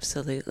 Oh,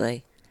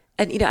 absolutely.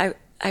 And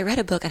I read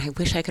a book, and I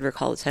wish I could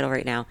recall the title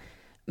right now,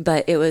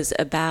 but it was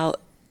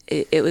about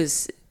it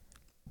was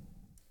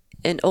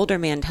an older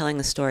man telling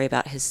the story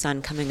about his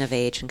son coming of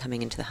age and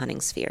coming into the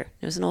hunting sphere.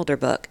 It was an older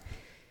book,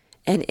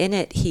 and in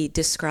it he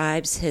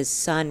describes his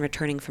son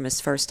returning from his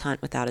first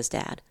hunt without his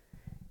dad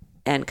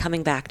and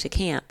coming back to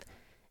camp,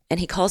 and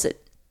he calls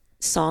it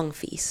song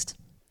feast.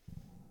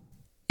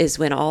 Is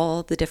when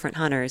all the different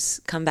hunters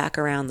come back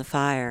around the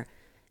fire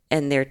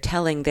and they're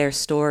telling their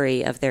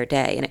story of their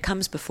day, and it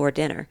comes before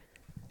dinner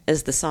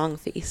as the song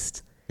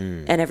feast.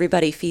 And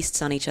everybody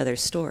feasts on each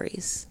other's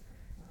stories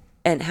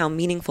and how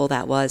meaningful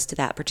that was to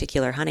that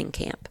particular hunting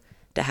camp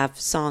to have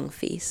song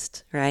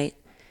feast, right?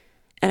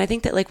 And I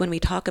think that like when we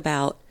talk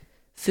about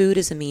food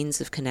as a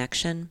means of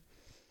connection,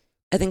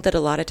 I think that a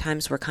lot of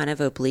times we're kind of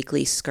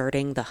obliquely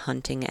skirting the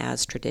hunting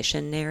as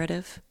tradition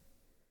narrative,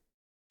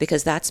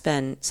 because that's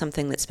been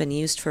something that's been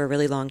used for a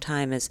really long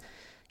time as,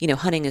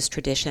 hunting is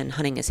tradition,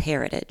 hunting is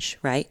heritage,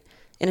 right?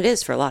 And it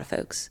is for a lot of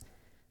folks,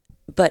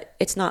 but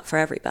it's not for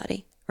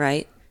everybody,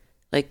 right?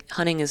 Like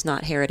hunting is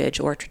not heritage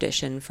or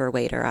tradition for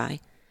Wade or I.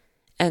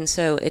 And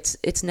so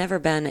it's never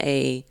been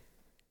a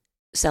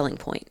selling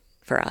point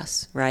for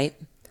us, right?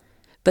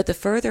 But the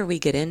further we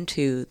get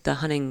into the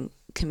hunting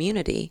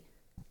community,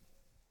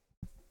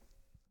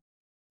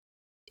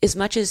 as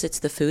much as it's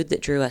the food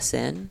that drew us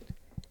in,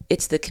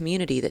 it's the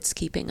community that's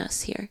keeping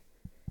us here.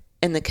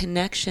 And the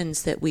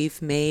connections that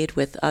we've made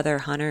with other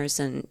hunters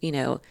and,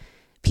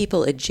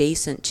 people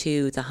adjacent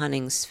to the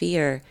hunting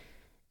sphere,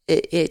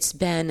 it's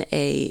been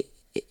a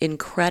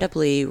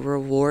incredibly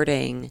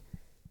rewarding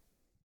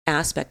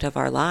aspect of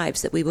our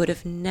lives that we would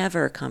have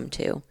never come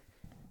to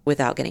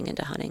without getting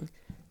into hunting.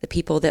 The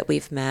people that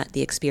we've met,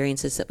 the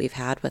experiences that we've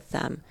had with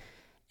them.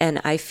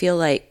 And I feel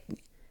like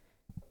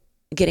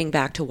getting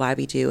back to why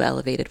we do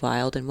Elevated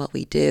Wild and what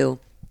we do,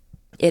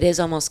 it is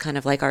almost kind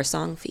of like our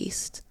song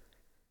feast.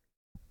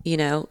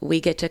 We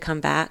get to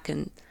come back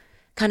and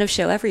kind of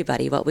show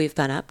everybody what we've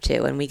been up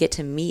to, and we get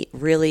to meet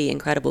really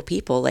incredible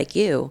people like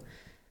you,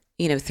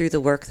 through the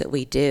work that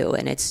we do.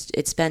 And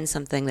it's been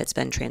something that's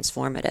been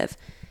transformative.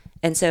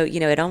 And so,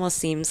 it almost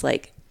seems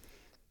like,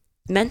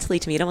 mentally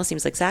to me, it almost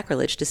seems like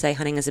sacrilege to say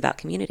hunting is about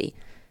community,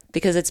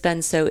 because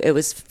it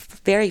was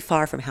very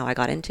far from how I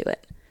got into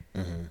it.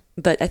 Mm-hmm.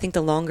 But I think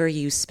the longer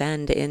you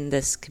spend in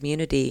this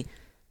community,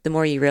 the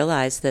more you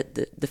realize that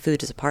the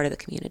food is a part of the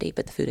community,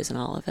 but the food isn't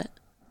all of it.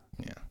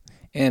 Yeah.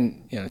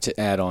 And, to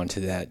add on to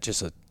that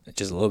just a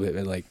little bit,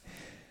 like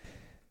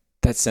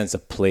that sense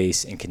of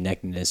place and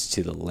connectedness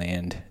to the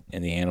land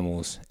and the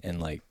animals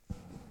and like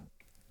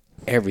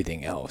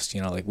everything else,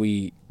 like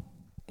we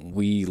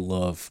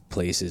love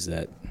places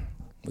that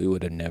we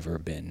would have never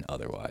been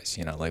otherwise,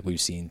 like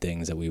we've seen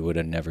things that we would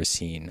have never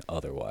seen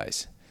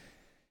otherwise.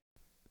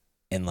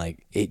 And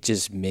like, it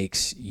just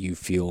makes you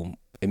feel,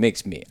 it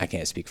makes me, I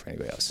can't speak for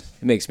anybody else,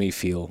 it makes me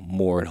feel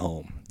more at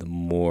home the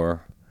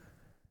more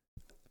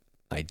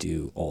I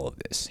do all of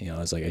this.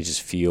 It's like I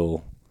just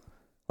feel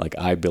like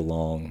I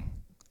belong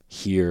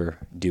here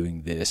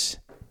doing this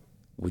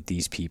with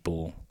these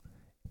people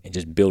and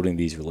just building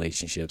these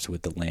relationships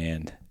with the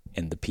land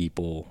and the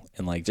people.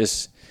 And like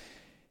just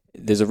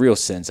there's a real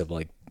sense of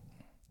like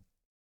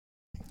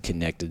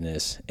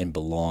connectedness and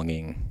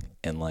belonging,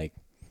 and like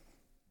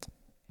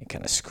it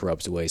kind of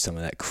scrubs away some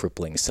of that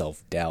crippling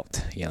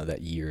self-doubt,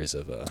 that years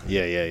of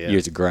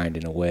years of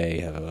grinding away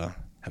have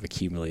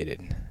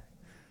accumulated.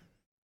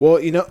 Well,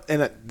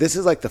 and this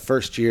is like the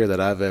first year that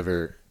I've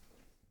ever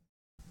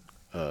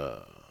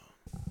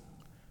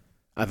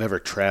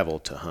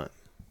traveled to hunt.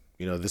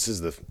 This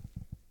is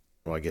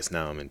I guess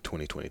now I'm in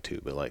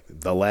 2022, but like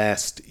the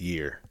last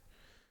year,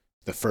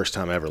 the first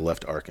time I ever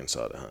left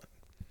Arkansas to hunt.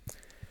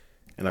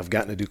 And I've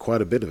gotten to do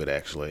quite a bit of it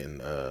actually.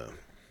 And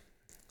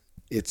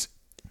it's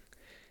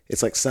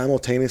like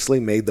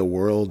simultaneously made the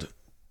world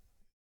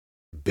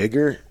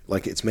bigger.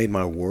 Like, it's made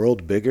my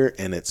world bigger,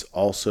 and it's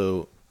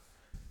also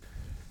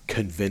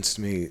convinced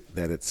me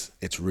that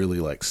it's really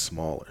like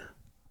smaller,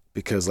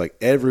 because like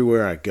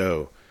everywhere I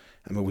go,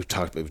 I mean, we've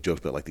joked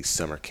about like these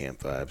summer camp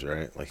vibes,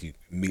 right? Like, you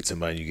meet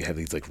somebody, you have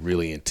these like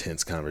really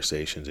intense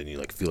conversations, and you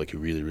like feel like you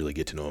really, really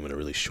get to know them in a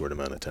really short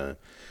amount of time.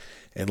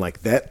 And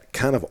like that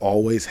kind of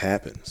always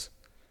happens.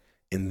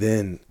 And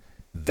then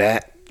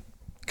that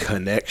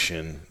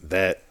connection,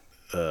 that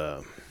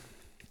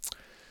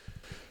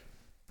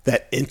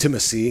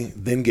intimacy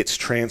then gets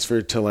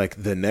transferred to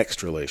like the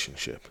next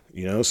relationship,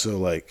 you know? So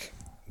like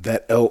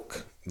that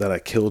elk that I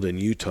killed in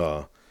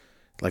Utah,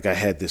 like I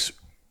had this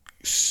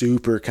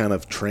super kind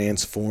of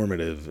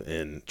transformative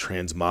and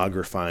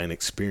transmogrifying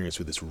experience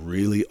with this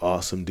really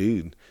awesome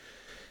dude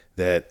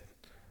that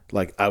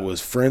like I was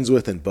friends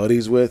with and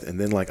buddies with, and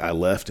then like I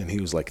left and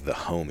he was like the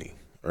homie,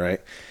 right?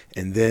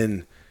 And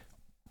then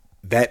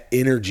that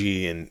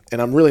energy, and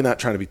I'm really not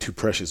trying to be too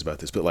precious about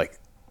this, but like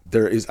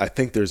I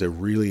think there's a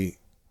really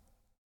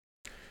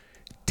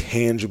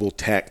tangible,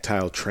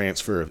 tactile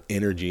transfer of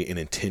energy and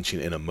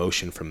intention and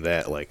emotion from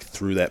that, like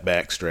through that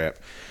backstrap,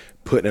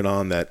 putting it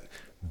on that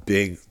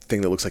big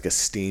thing that looks like a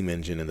steam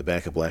engine in the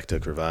back of Black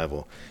Duck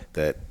Revival,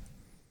 that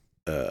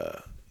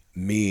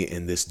me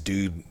and this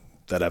dude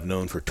that I've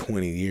known for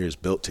 20 years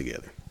built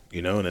together,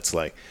 you know? And it's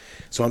like,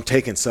 so I'm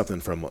taking something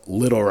from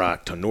Little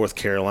Rock to North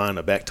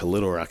Carolina, back to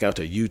Little Rock, out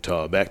to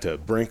Utah, back to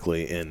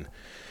Brinkley, and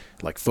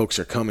like folks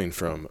are coming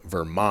from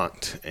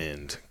Vermont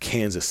and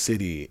Kansas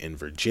City and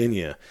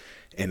Virginia,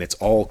 and it's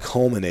all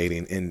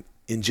culminating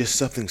in just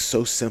something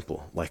so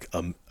simple, like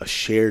a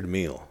shared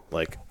meal,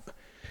 like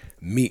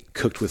meat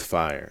cooked with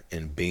fire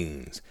and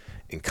beans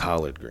and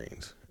collard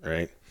greens,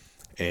 right?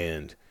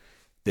 And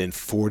then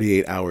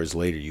 48 hours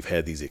later, you've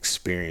had these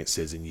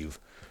experiences, and you've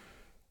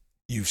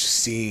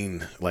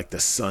seen like the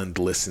sun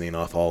glistening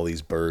off all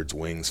these birds'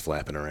 wings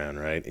flapping around,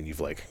 right? And you've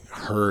like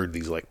heard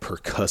these like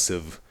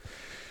percussive,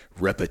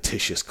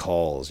 repetitious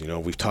calls. You know,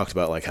 we've talked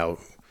about like how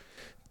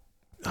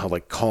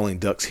like calling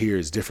ducks here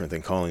is different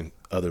than calling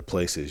other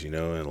places, you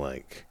know, and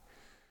like,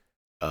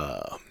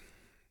 and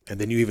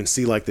then you even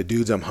see like the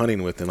dudes I'm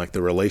hunting with and like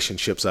the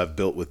relationships I've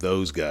built with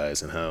those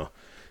guys, and how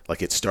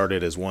like it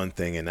started as one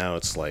thing and now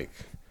it's like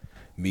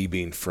me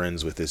being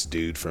friends with this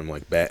dude from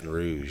like Baton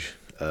Rouge,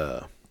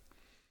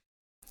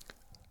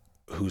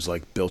 who's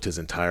like built his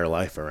entire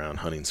life around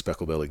hunting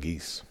speckled-bellied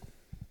geese.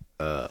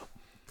 And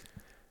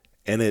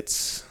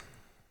it's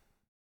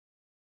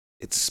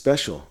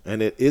special,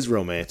 and it is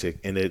romantic,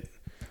 and it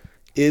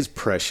is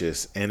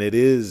precious, and it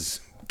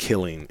is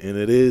killing, and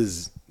it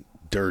is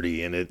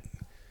dirty, and it,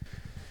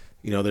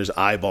 you know, there's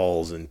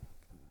eyeballs and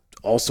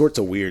all sorts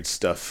of weird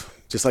stuff.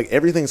 Just like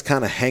everything's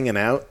kind of hanging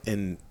out,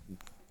 and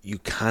you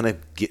kind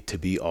of get to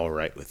be all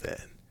right with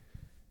that.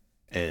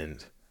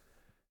 And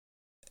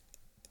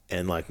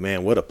like,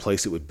 man, what a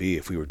place it would be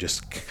if we were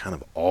just kind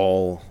of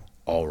all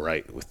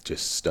right with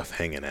just stuff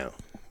hanging out,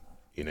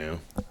 you know?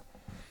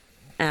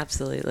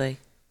 Absolutely.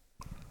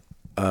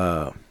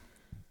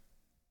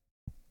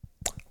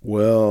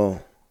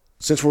 Well,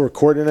 since we're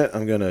recording it,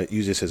 I'm going to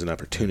use this as an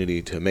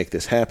opportunity to make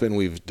this happen.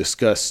 We've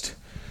discussed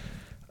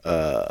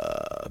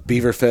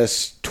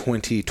Beaverfest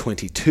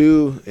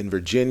 2022 in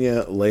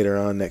Virginia later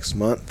on next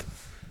month.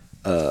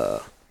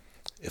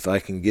 If I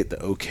can get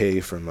the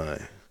okay from my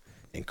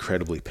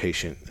incredibly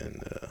patient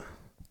and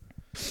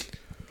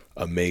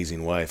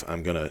amazing wife,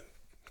 I'm going to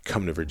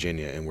come to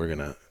Virginia, and we're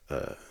going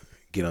to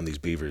get on these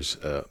beavers.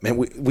 Man,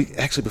 we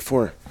actually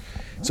before.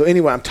 So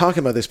anyway, I'm talking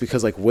about this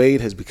because like Wade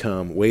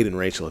and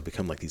Rachel have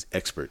become like these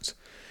experts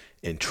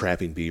in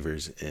trapping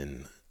beavers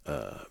in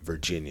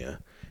Virginia,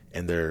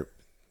 and they're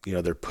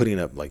putting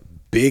up like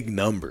big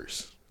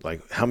numbers.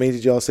 Like, how many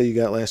did y'all say you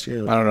got last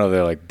year? I don't know.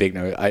 They're like big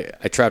numbers.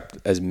 I trapped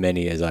as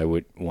many as I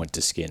would want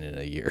to skin in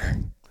a year.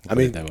 I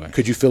mean,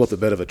 could you fill up the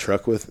bed of a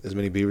truck with as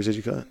many beavers as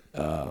you caught?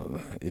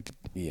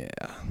 Yeah.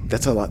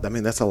 That's a lot. I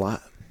mean, that's a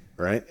lot,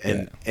 right?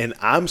 And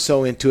I'm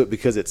so into it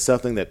because it's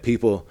something that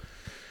people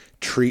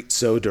treat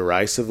so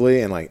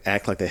derisively and like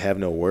act like they have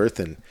no worth.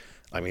 And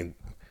I mean,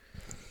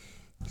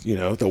 you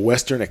know, the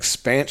Western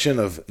expansion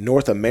of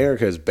North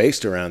America is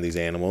based around these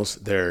animals.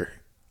 They're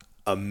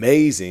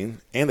amazing,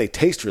 and they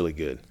taste really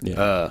good.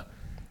 Yeah.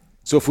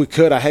 So if we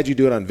could, I had you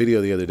do it on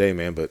video the other day,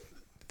 man, but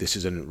this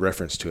is in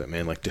reference to it,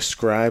 man. Like,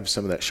 describe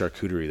some of that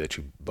charcuterie that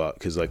you bought,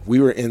 because like we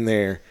were in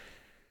there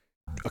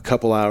a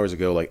couple hours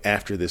ago, like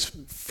after this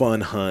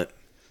fun hunt,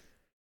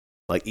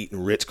 like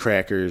eating Ritz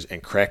crackers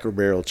and Cracker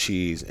Barrel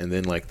cheese, and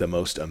then like the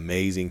most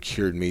amazing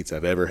cured meats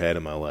I've ever had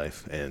in my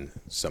life, and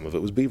some of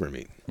it was beaver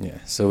meat. Yeah.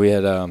 So we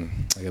had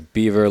like a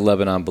beaver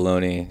Lebanon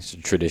bologna. It's a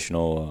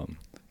traditional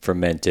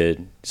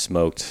fermented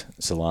smoked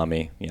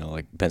salami, you know,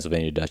 like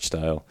Pennsylvania Dutch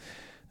style.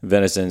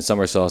 Venison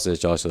summer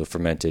sausage, also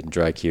fermented,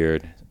 dry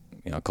cured,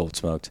 you know, cold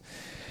smoked.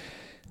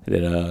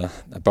 Then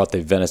I brought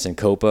the venison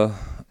copa.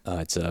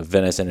 It's a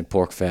venison and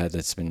pork fat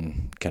that's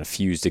been kind of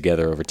fused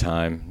together over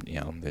time. You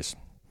know, there's,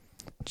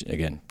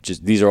 again,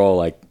 just these are all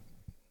like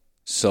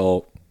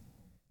salt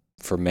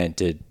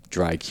fermented,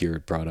 dry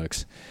cured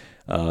products.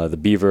 The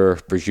beaver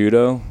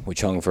prosciutto,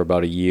 which hung for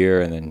about a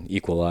year and then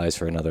equalized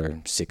for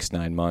another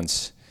 6-9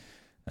 months.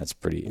 That's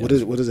pretty. What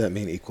does that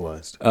mean,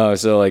 equalized?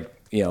 So like,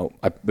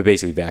 I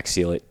basically vac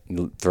seal it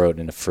and throw it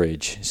in the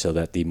fridge so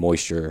that the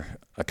moisture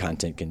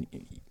content can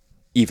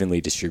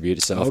evenly distribute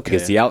itself. Okay.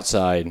 Because the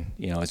outside,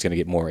 it's going to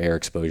get more air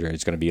exposure.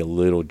 It's going to be a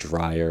little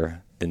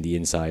drier than the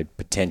inside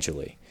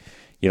potentially.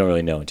 You don't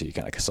really know until you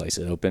kind of slice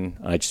it open.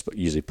 I just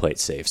usually play it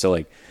safe. So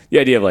like the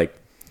idea of like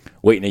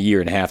waiting a year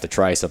and a half to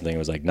try something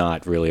was like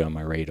not really on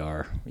my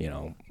radar,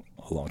 a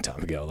long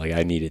time ago. Like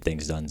I needed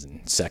things done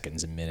in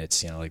seconds and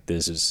minutes. Like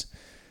that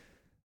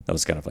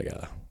was kind of like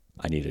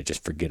I need to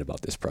just forget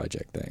about this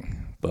project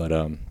thing. But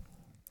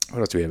what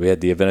else do we have? We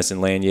had the venison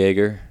land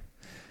Jaeger,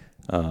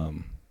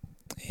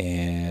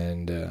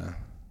 and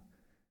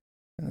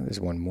there's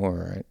one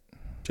more, right?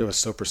 Do you have a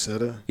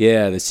sopressata?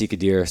 Yeah, the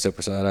Cicadeer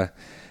sopressata.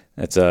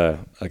 That's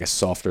like a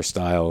softer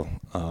style.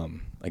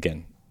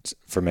 Again,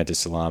 fermented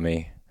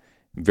salami,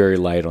 very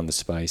light on the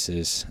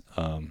spices.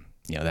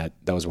 That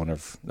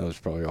was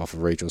probably off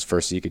of Rachel's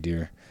first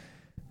Cicadeer.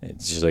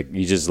 It's just like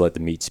you just let the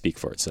meat speak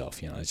for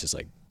itself. It's just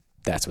like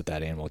that's what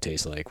that animal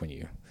tastes like when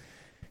you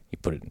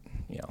put it,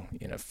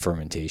 in a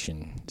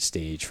fermentation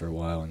stage for a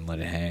while and let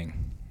it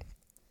hang.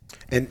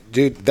 And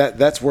dude,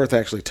 that's worth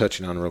actually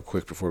touching on real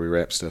quick before we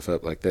wrap stuff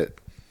up. Like that,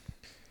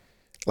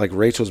 like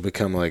Rachel's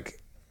become like,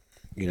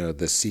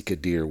 the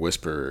Cicadeer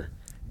whisperer,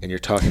 and you're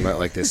talking about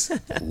like this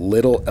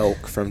little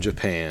elk from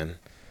Japan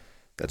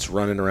that's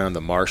running around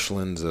the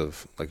marshlands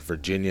of like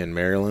Virginia and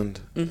Maryland.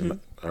 Mm-hmm.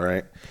 All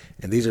right,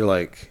 and these are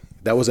like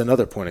that was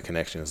another point of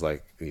connection. Is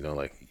like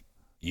like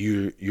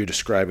you're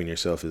describing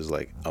yourself as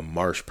like a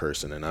marsh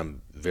person, and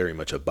I'm very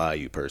much a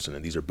bayou person,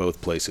 and these are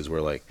both places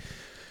where like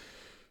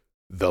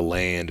the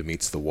land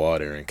meets the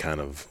water and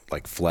kind of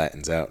like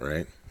flattens out,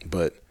 right?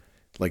 But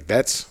like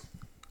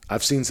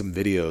I've seen some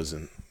videos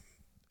and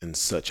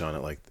such on it.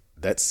 Like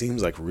that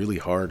seems like really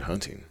hard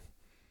hunting.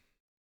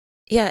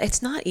 Yeah,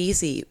 it's not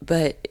easy,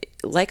 but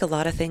like a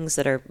lot of things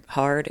that are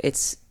hard,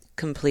 it's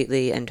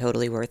completely and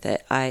totally worth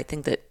it. I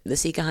think that the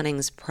Sika hunting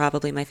is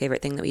probably my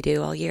favorite thing that we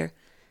do all year.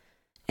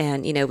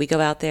 And, we go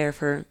out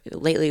there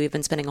lately we've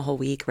been spending a whole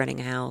week renting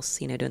a house,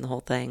 doing the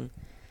whole thing.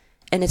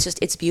 And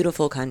it's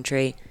beautiful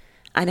country.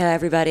 I know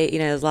everybody,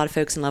 there's a lot of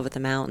folks in love with the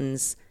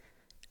mountains.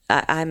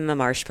 I'm a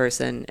marsh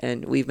person,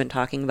 and we've been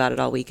talking about it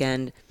all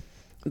weekend.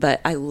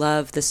 But I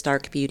love the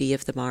stark beauty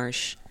of the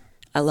marsh.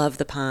 I love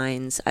the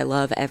pines. I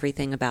love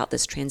everything about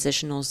this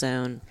transitional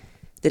zone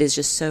that is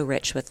just so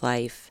rich with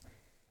life.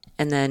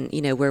 And then,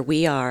 where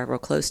we are, real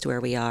close to where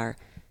we are,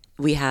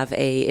 we have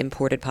a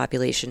imported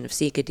population of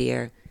Sika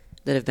deer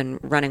that have been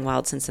running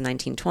wild since the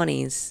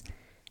 1920s,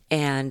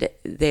 and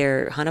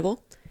they're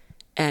huntable.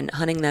 And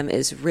hunting them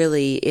is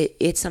really,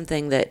 it's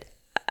something that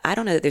I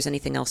don't know that there's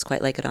anything else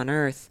quite like it on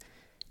earth,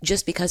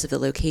 just because of the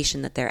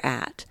location that they're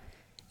at.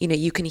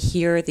 You can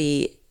hear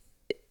the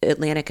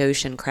Atlantic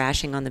Ocean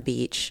crashing on the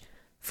beach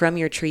from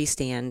your tree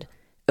stand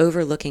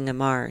overlooking a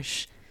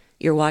marsh.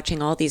 You're watching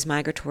all these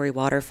migratory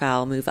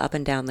waterfowl move up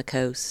and down the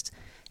coast,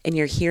 and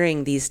you're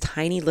hearing these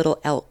tiny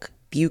little elk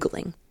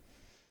bugling.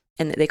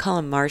 And they call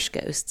them marsh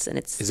ghosts. And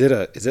is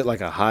it like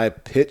a high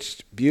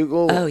pitched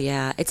bugle? Oh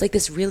yeah, it's like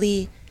this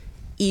really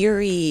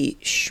eerie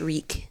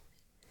shriek,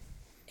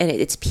 and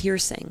it's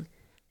piercing.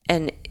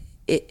 And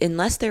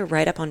unless they're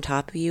right up on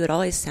top of you, it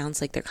always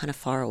sounds like they're kind of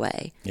far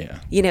away. Yeah.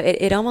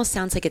 It almost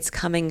sounds like it's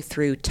coming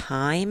through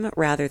time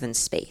rather than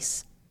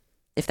space,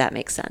 if that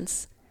makes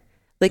sense.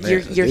 Like you're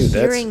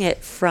hearing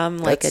it from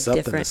like a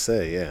different. Something to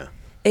say, yeah.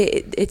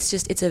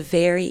 It's a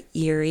very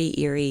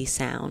eerie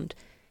sound,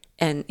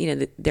 and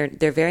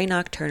they're very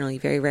nocturnal. You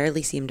very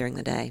rarely see them during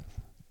the day,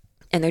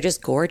 and they're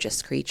just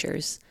gorgeous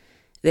creatures.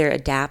 They're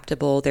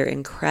adaptable. They're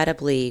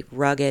incredibly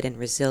rugged and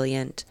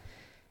resilient.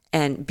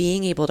 And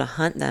being able to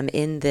hunt them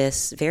in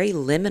this very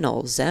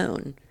liminal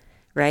zone,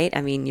 right?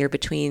 I mean, you're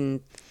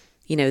between,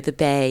 the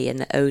bay and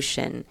the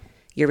ocean.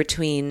 You're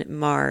between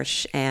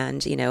marsh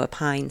and, a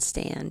pine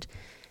stand.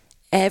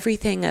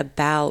 Everything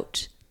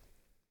about,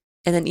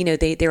 and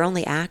then, they're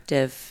only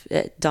active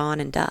at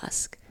dawn and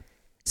dusk.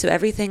 So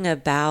everything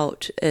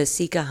about a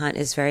Sika hunt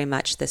is very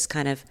much this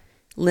kind of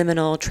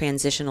liminal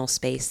transitional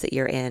space that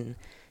you're in.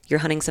 You're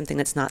hunting something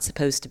that's not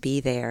supposed to be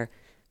there,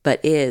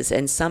 but is,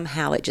 and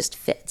somehow it just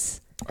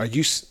fits. Are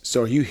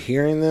you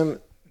hearing them,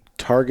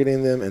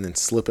 targeting them, and then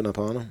slipping up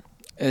on them?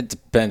 It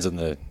depends on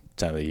the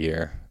time of the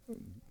year.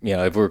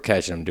 If we're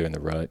catching them during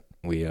the rut,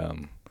 we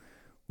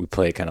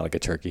play kind of like a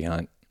turkey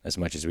hunt as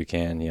much as we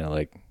can.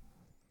 Like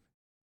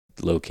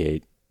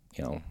locate,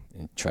 and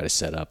try to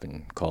set up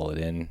and call it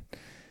in.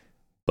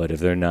 But if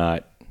they're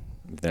not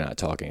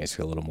talking, it's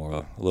a little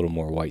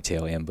more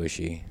whitetail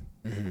ambushy.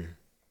 Mm-hmm.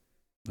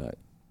 But.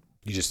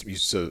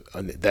 So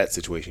in that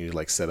situation, you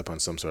like set up on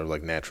some sort of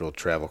like natural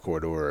travel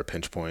corridor or a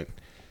pinch point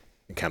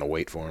and kind of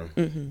wait for them.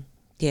 Mm-hmm.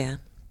 Yeah.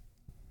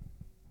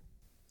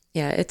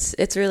 Yeah.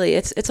 It's really,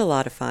 it's a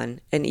lot of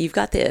fun. And you've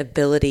got the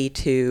ability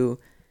to,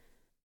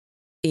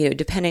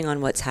 depending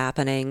on what's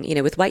happening,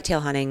 with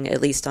whitetail hunting,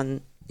 at least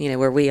on,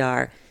 where we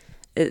are,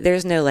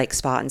 there's no like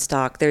spot and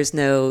stock. There's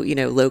no,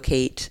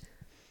 locate.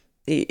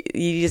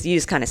 You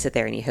just kind of sit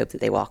there and you hope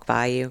that they walk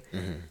by you.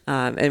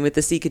 And with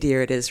the Sika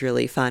deer, it is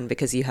really fun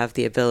because you have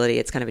the ability.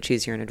 It's kind of a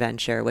choose your own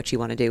adventure, what you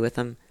want to do with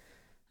them.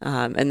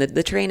 And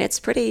the terrain, it's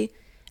pretty.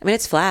 I mean,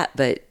 it's flat,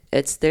 but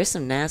there's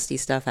some nasty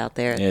stuff out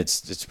there.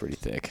 It's pretty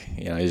thick.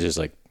 It's just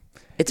like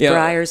it's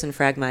briars and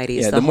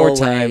phragmites. Yeah, the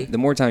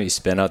more time you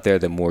spend out there,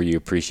 the more you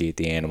appreciate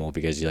the animal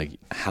because you're like,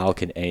 how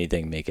can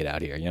anything make it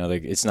out here?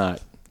 It's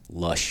not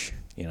lush.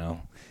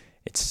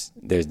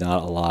 There's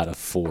not a lot of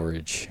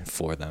forage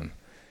for them.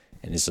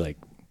 And it's like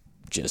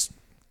just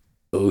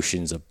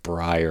oceans of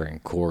briar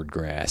and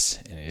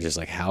cordgrass. And it's just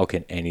like, how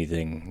can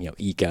anything,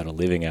 eke out a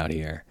living out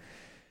here?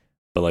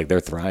 But like they're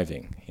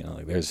thriving,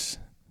 there's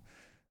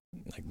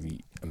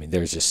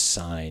just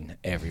sign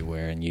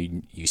everywhere. And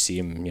you see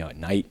them, at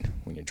night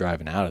when you're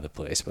driving out of the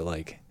place, but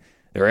like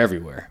they're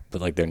everywhere,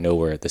 but like they're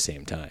nowhere at the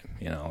same time.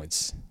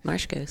 It's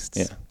marsh ghosts.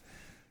 Yeah.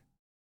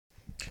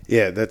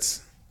 Yeah.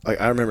 That's like,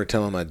 I remember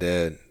telling my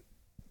dad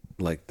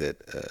like that,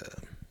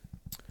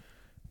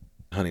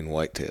 hunting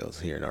whitetails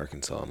here in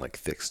Arkansas and like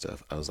thick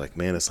stuff. I was like,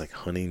 man, it's like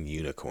hunting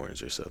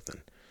unicorns or something.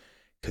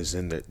 Cause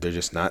then they're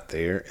just not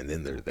there and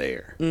then they're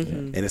there.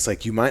 And it's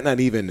like, you might not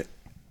even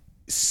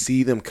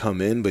see them come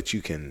in, but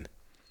you can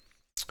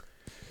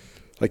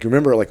like,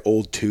 remember like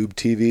old tube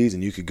TVs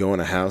and you could go in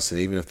a house and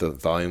even if the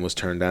volume was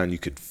turned down, you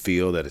could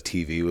feel that a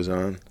TV was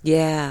on.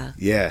 Yeah.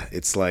 Yeah.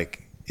 It's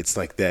like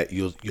that.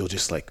 You'll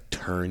just like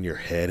turn your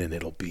head and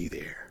it'll be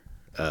there.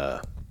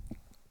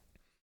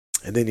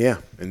 And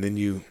then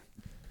you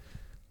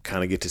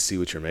kind of get to see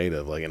what you're made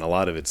of. Like, and a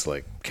lot of it's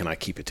like, can I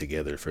keep it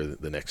together for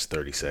the next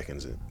 30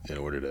 seconds in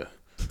order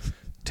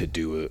to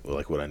do it,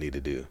 like what I need to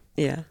do?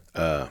 Yeah.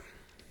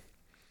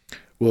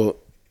 Well,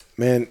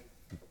 man,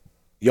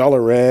 y'all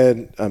are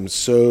rad. I'm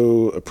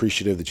so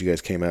appreciative that you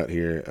guys came out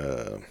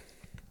here.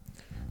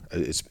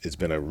 It's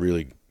been a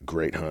really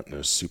great hunt and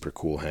a super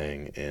cool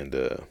hang. And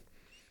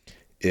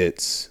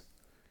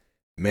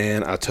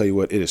man, I'll tell you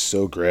what, it is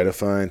so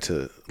gratifying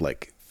to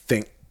like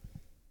think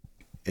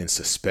and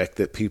suspect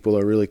that people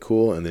are really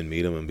cool and then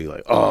meet them and be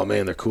like, oh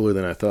man, they're cooler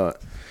than I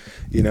thought,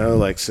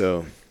 like,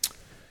 so,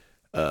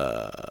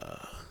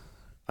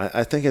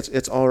 I think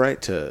it's all right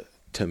to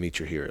meet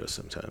your heroes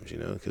sometimes,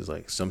 cause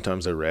like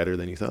sometimes they're radder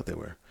than you thought they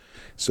were.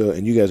 So,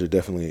 and you guys are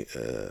definitely,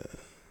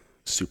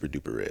 super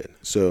duper rad.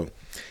 So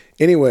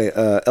anyway,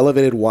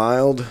 Elevated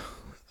Wild,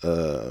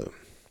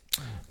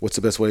 what's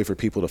the best way for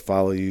people to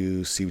follow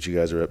you, see what you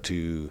guys are up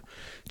to,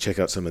 check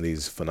out some of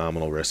these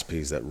phenomenal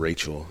recipes that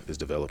Rachel is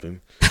developing?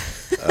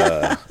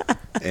 Get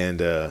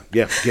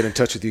in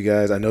touch with you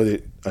guys. I know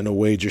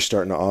Wade, you're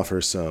starting to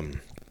offer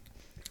some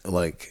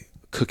like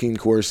cooking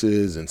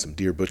courses and some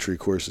deer butchery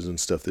courses and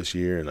stuff this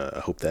year. And I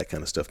hope that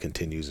kind of stuff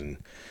continues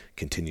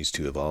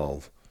to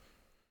evolve.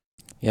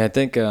 Yeah, I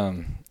think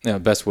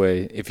best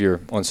way if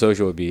you're on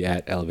social would be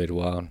at Elevated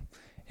Wild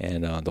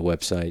and the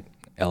website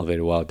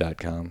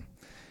elevatedwild.com.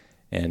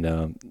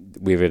 And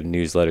we have a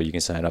newsletter you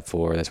can sign up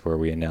for. That's where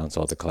we announce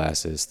all the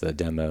classes, the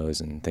demos,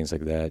 and things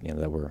like that,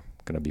 that we're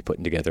going to be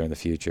putting together in the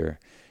future.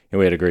 And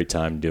we had a great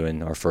time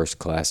doing our first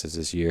classes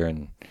this year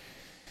and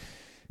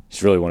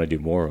just really want to do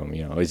more of them.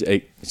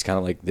 It's kind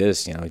of like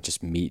this,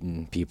 just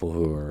meeting people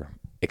who are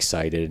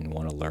excited and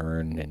want to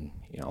learn and,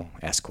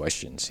 ask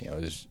questions.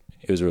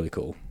 It was really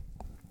cool.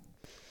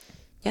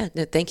 Yeah.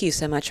 No, thank you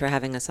so much for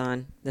having us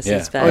on. This Yeah.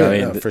 has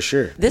been, no, for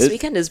sure. This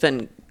weekend has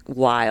been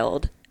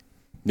wild.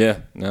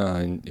 Yeah,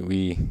 no,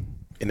 we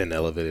in an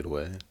elevated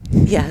way.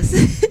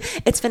 Yes,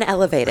 it's been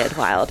elevated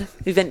wild.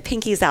 We've been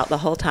pinkies out the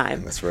whole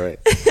time. That's right.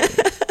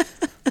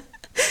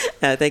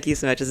 No, thank you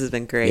so much. This has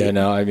been great. Yeah,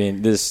 no, I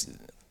mean this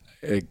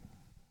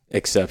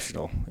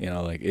exceptional.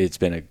 It's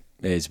been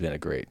a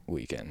great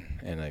weekend,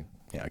 and I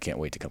can't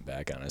wait to come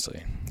back.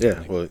 Honestly.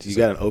 Yeah, well, you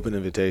got an open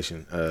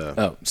invitation.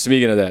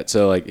 Speaking of that,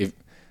 so like if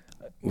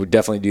we'll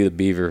definitely do the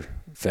Beaver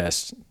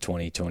Fest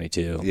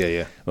 2022.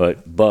 Yeah.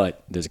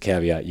 But there's a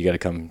caveat. You got to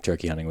come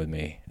turkey hunting with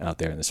me out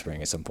there in the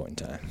spring at some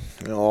point in time.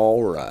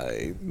 All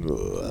right.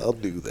 I'll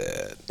do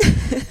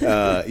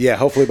that.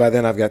 Hopefully by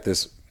then I've got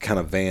this kind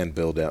of van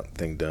build out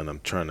thing done.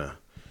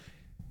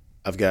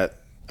 I've got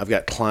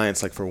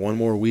clients like for one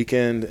more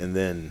weekend, and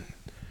then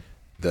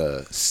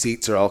the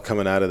seats are all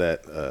coming out of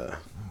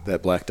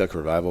that Black Duck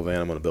Revival van.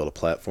 I'm going to build a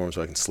platform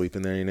so I can sleep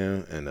in there,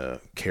 and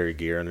carry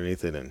gear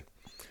underneath it. And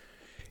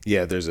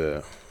yeah,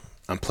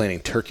 I'm planning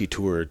Turkey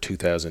Tour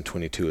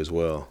 2022 as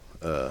well.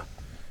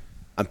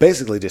 I'm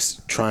basically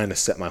just trying to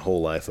set my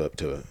whole life up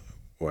to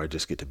where I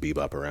just get to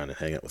bebop around and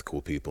hang out with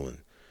cool people and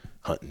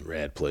hunt in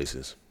rad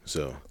places.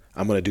 So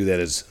I'm going to do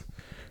that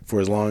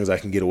for as long as I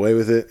can get away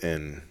with it,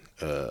 and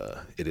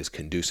it is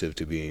conducive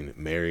to being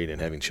married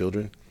and having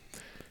children.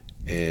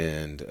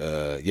 And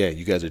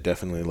you guys are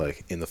definitely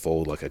like in the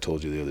fold, like I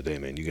told you the other day,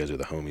 man. You guys are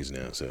the homies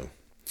now, so...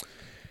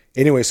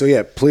 Anyway, so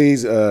yeah,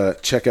 please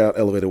check out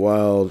Elevated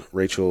Wild.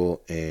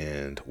 Rachel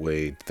and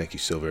Wade, thank you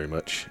so very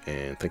much.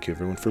 And thank you,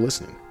 everyone, for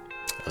listening.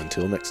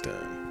 Until next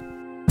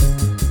time.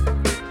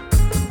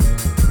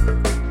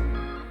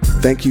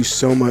 Thank you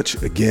so much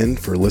again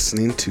for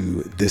listening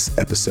to this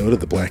episode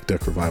of the Black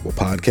Duck Revival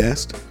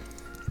podcast.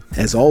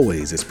 As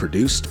always, it's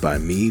produced by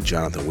me,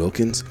 Jonathan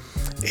Wilkins,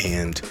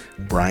 and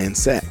Brian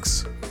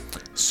Sachs.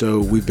 So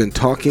we've been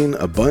talking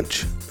a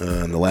bunch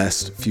in the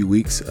last few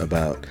weeks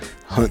about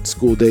hunt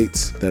school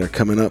dates that are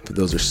coming up.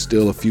 Those are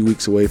still a few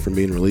weeks away from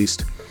being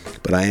released,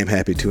 but I am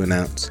happy to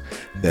announce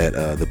that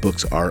the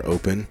books are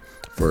open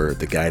for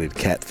the guided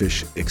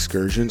catfish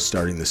excursion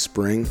starting this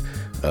spring.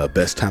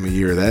 Best time of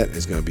year of that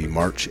is going to be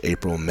March,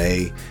 April,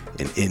 May,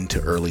 and into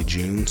early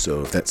June.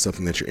 So if that's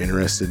something that you're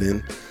interested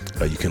in,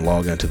 you can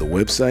log onto the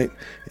website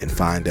and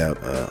find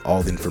out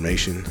all the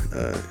information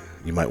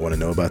you might want to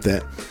know about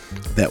that.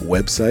 That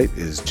website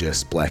is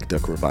just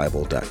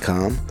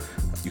blackduckrevival.com.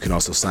 You can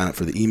also sign up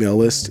for the email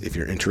list if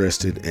you're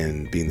interested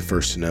in being the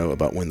first to know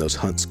about when those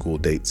hunt school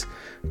dates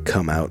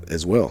come out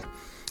as well.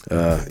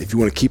 If you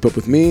want to keep up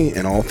with me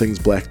and all things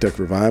Black Duck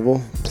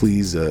Revival,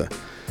 please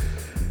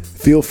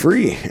feel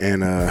free,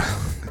 and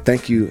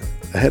thank you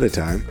ahead of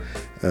time.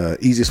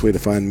 Easiest way to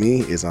find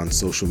me is on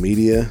social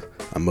media.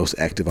 I'm most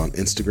active on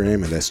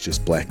Instagram, and that's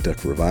just Black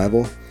Duck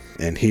Revival.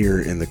 And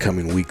here in the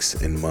coming weeks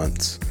and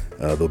months,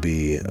 there'll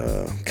be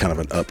kind of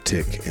an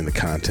uptick in the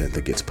content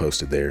that gets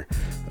posted there.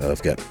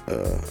 I've got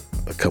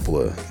a couple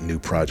of new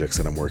projects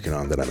that I'm working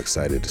on that I'm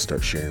excited to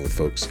start sharing with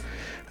folks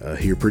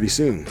here pretty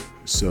soon.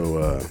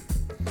 So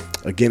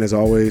again, as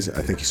always,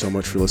 I thank you so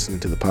much for listening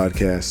to the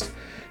podcast.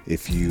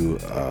 If you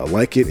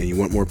like it and you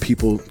want more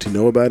people to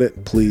know about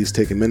it, please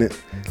take a minute,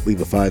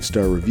 leave a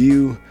 5-star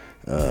review.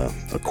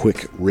 A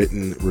quick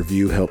written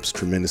review helps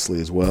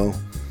tremendously as well.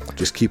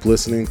 Just keep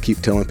listening, keep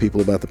telling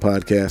people about the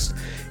podcast.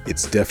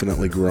 It's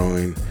definitely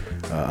growing.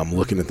 I'm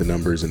looking at the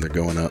numbers and they're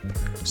going up.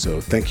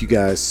 So thank you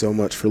guys so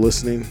much for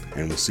listening,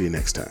 and we'll see you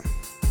next time.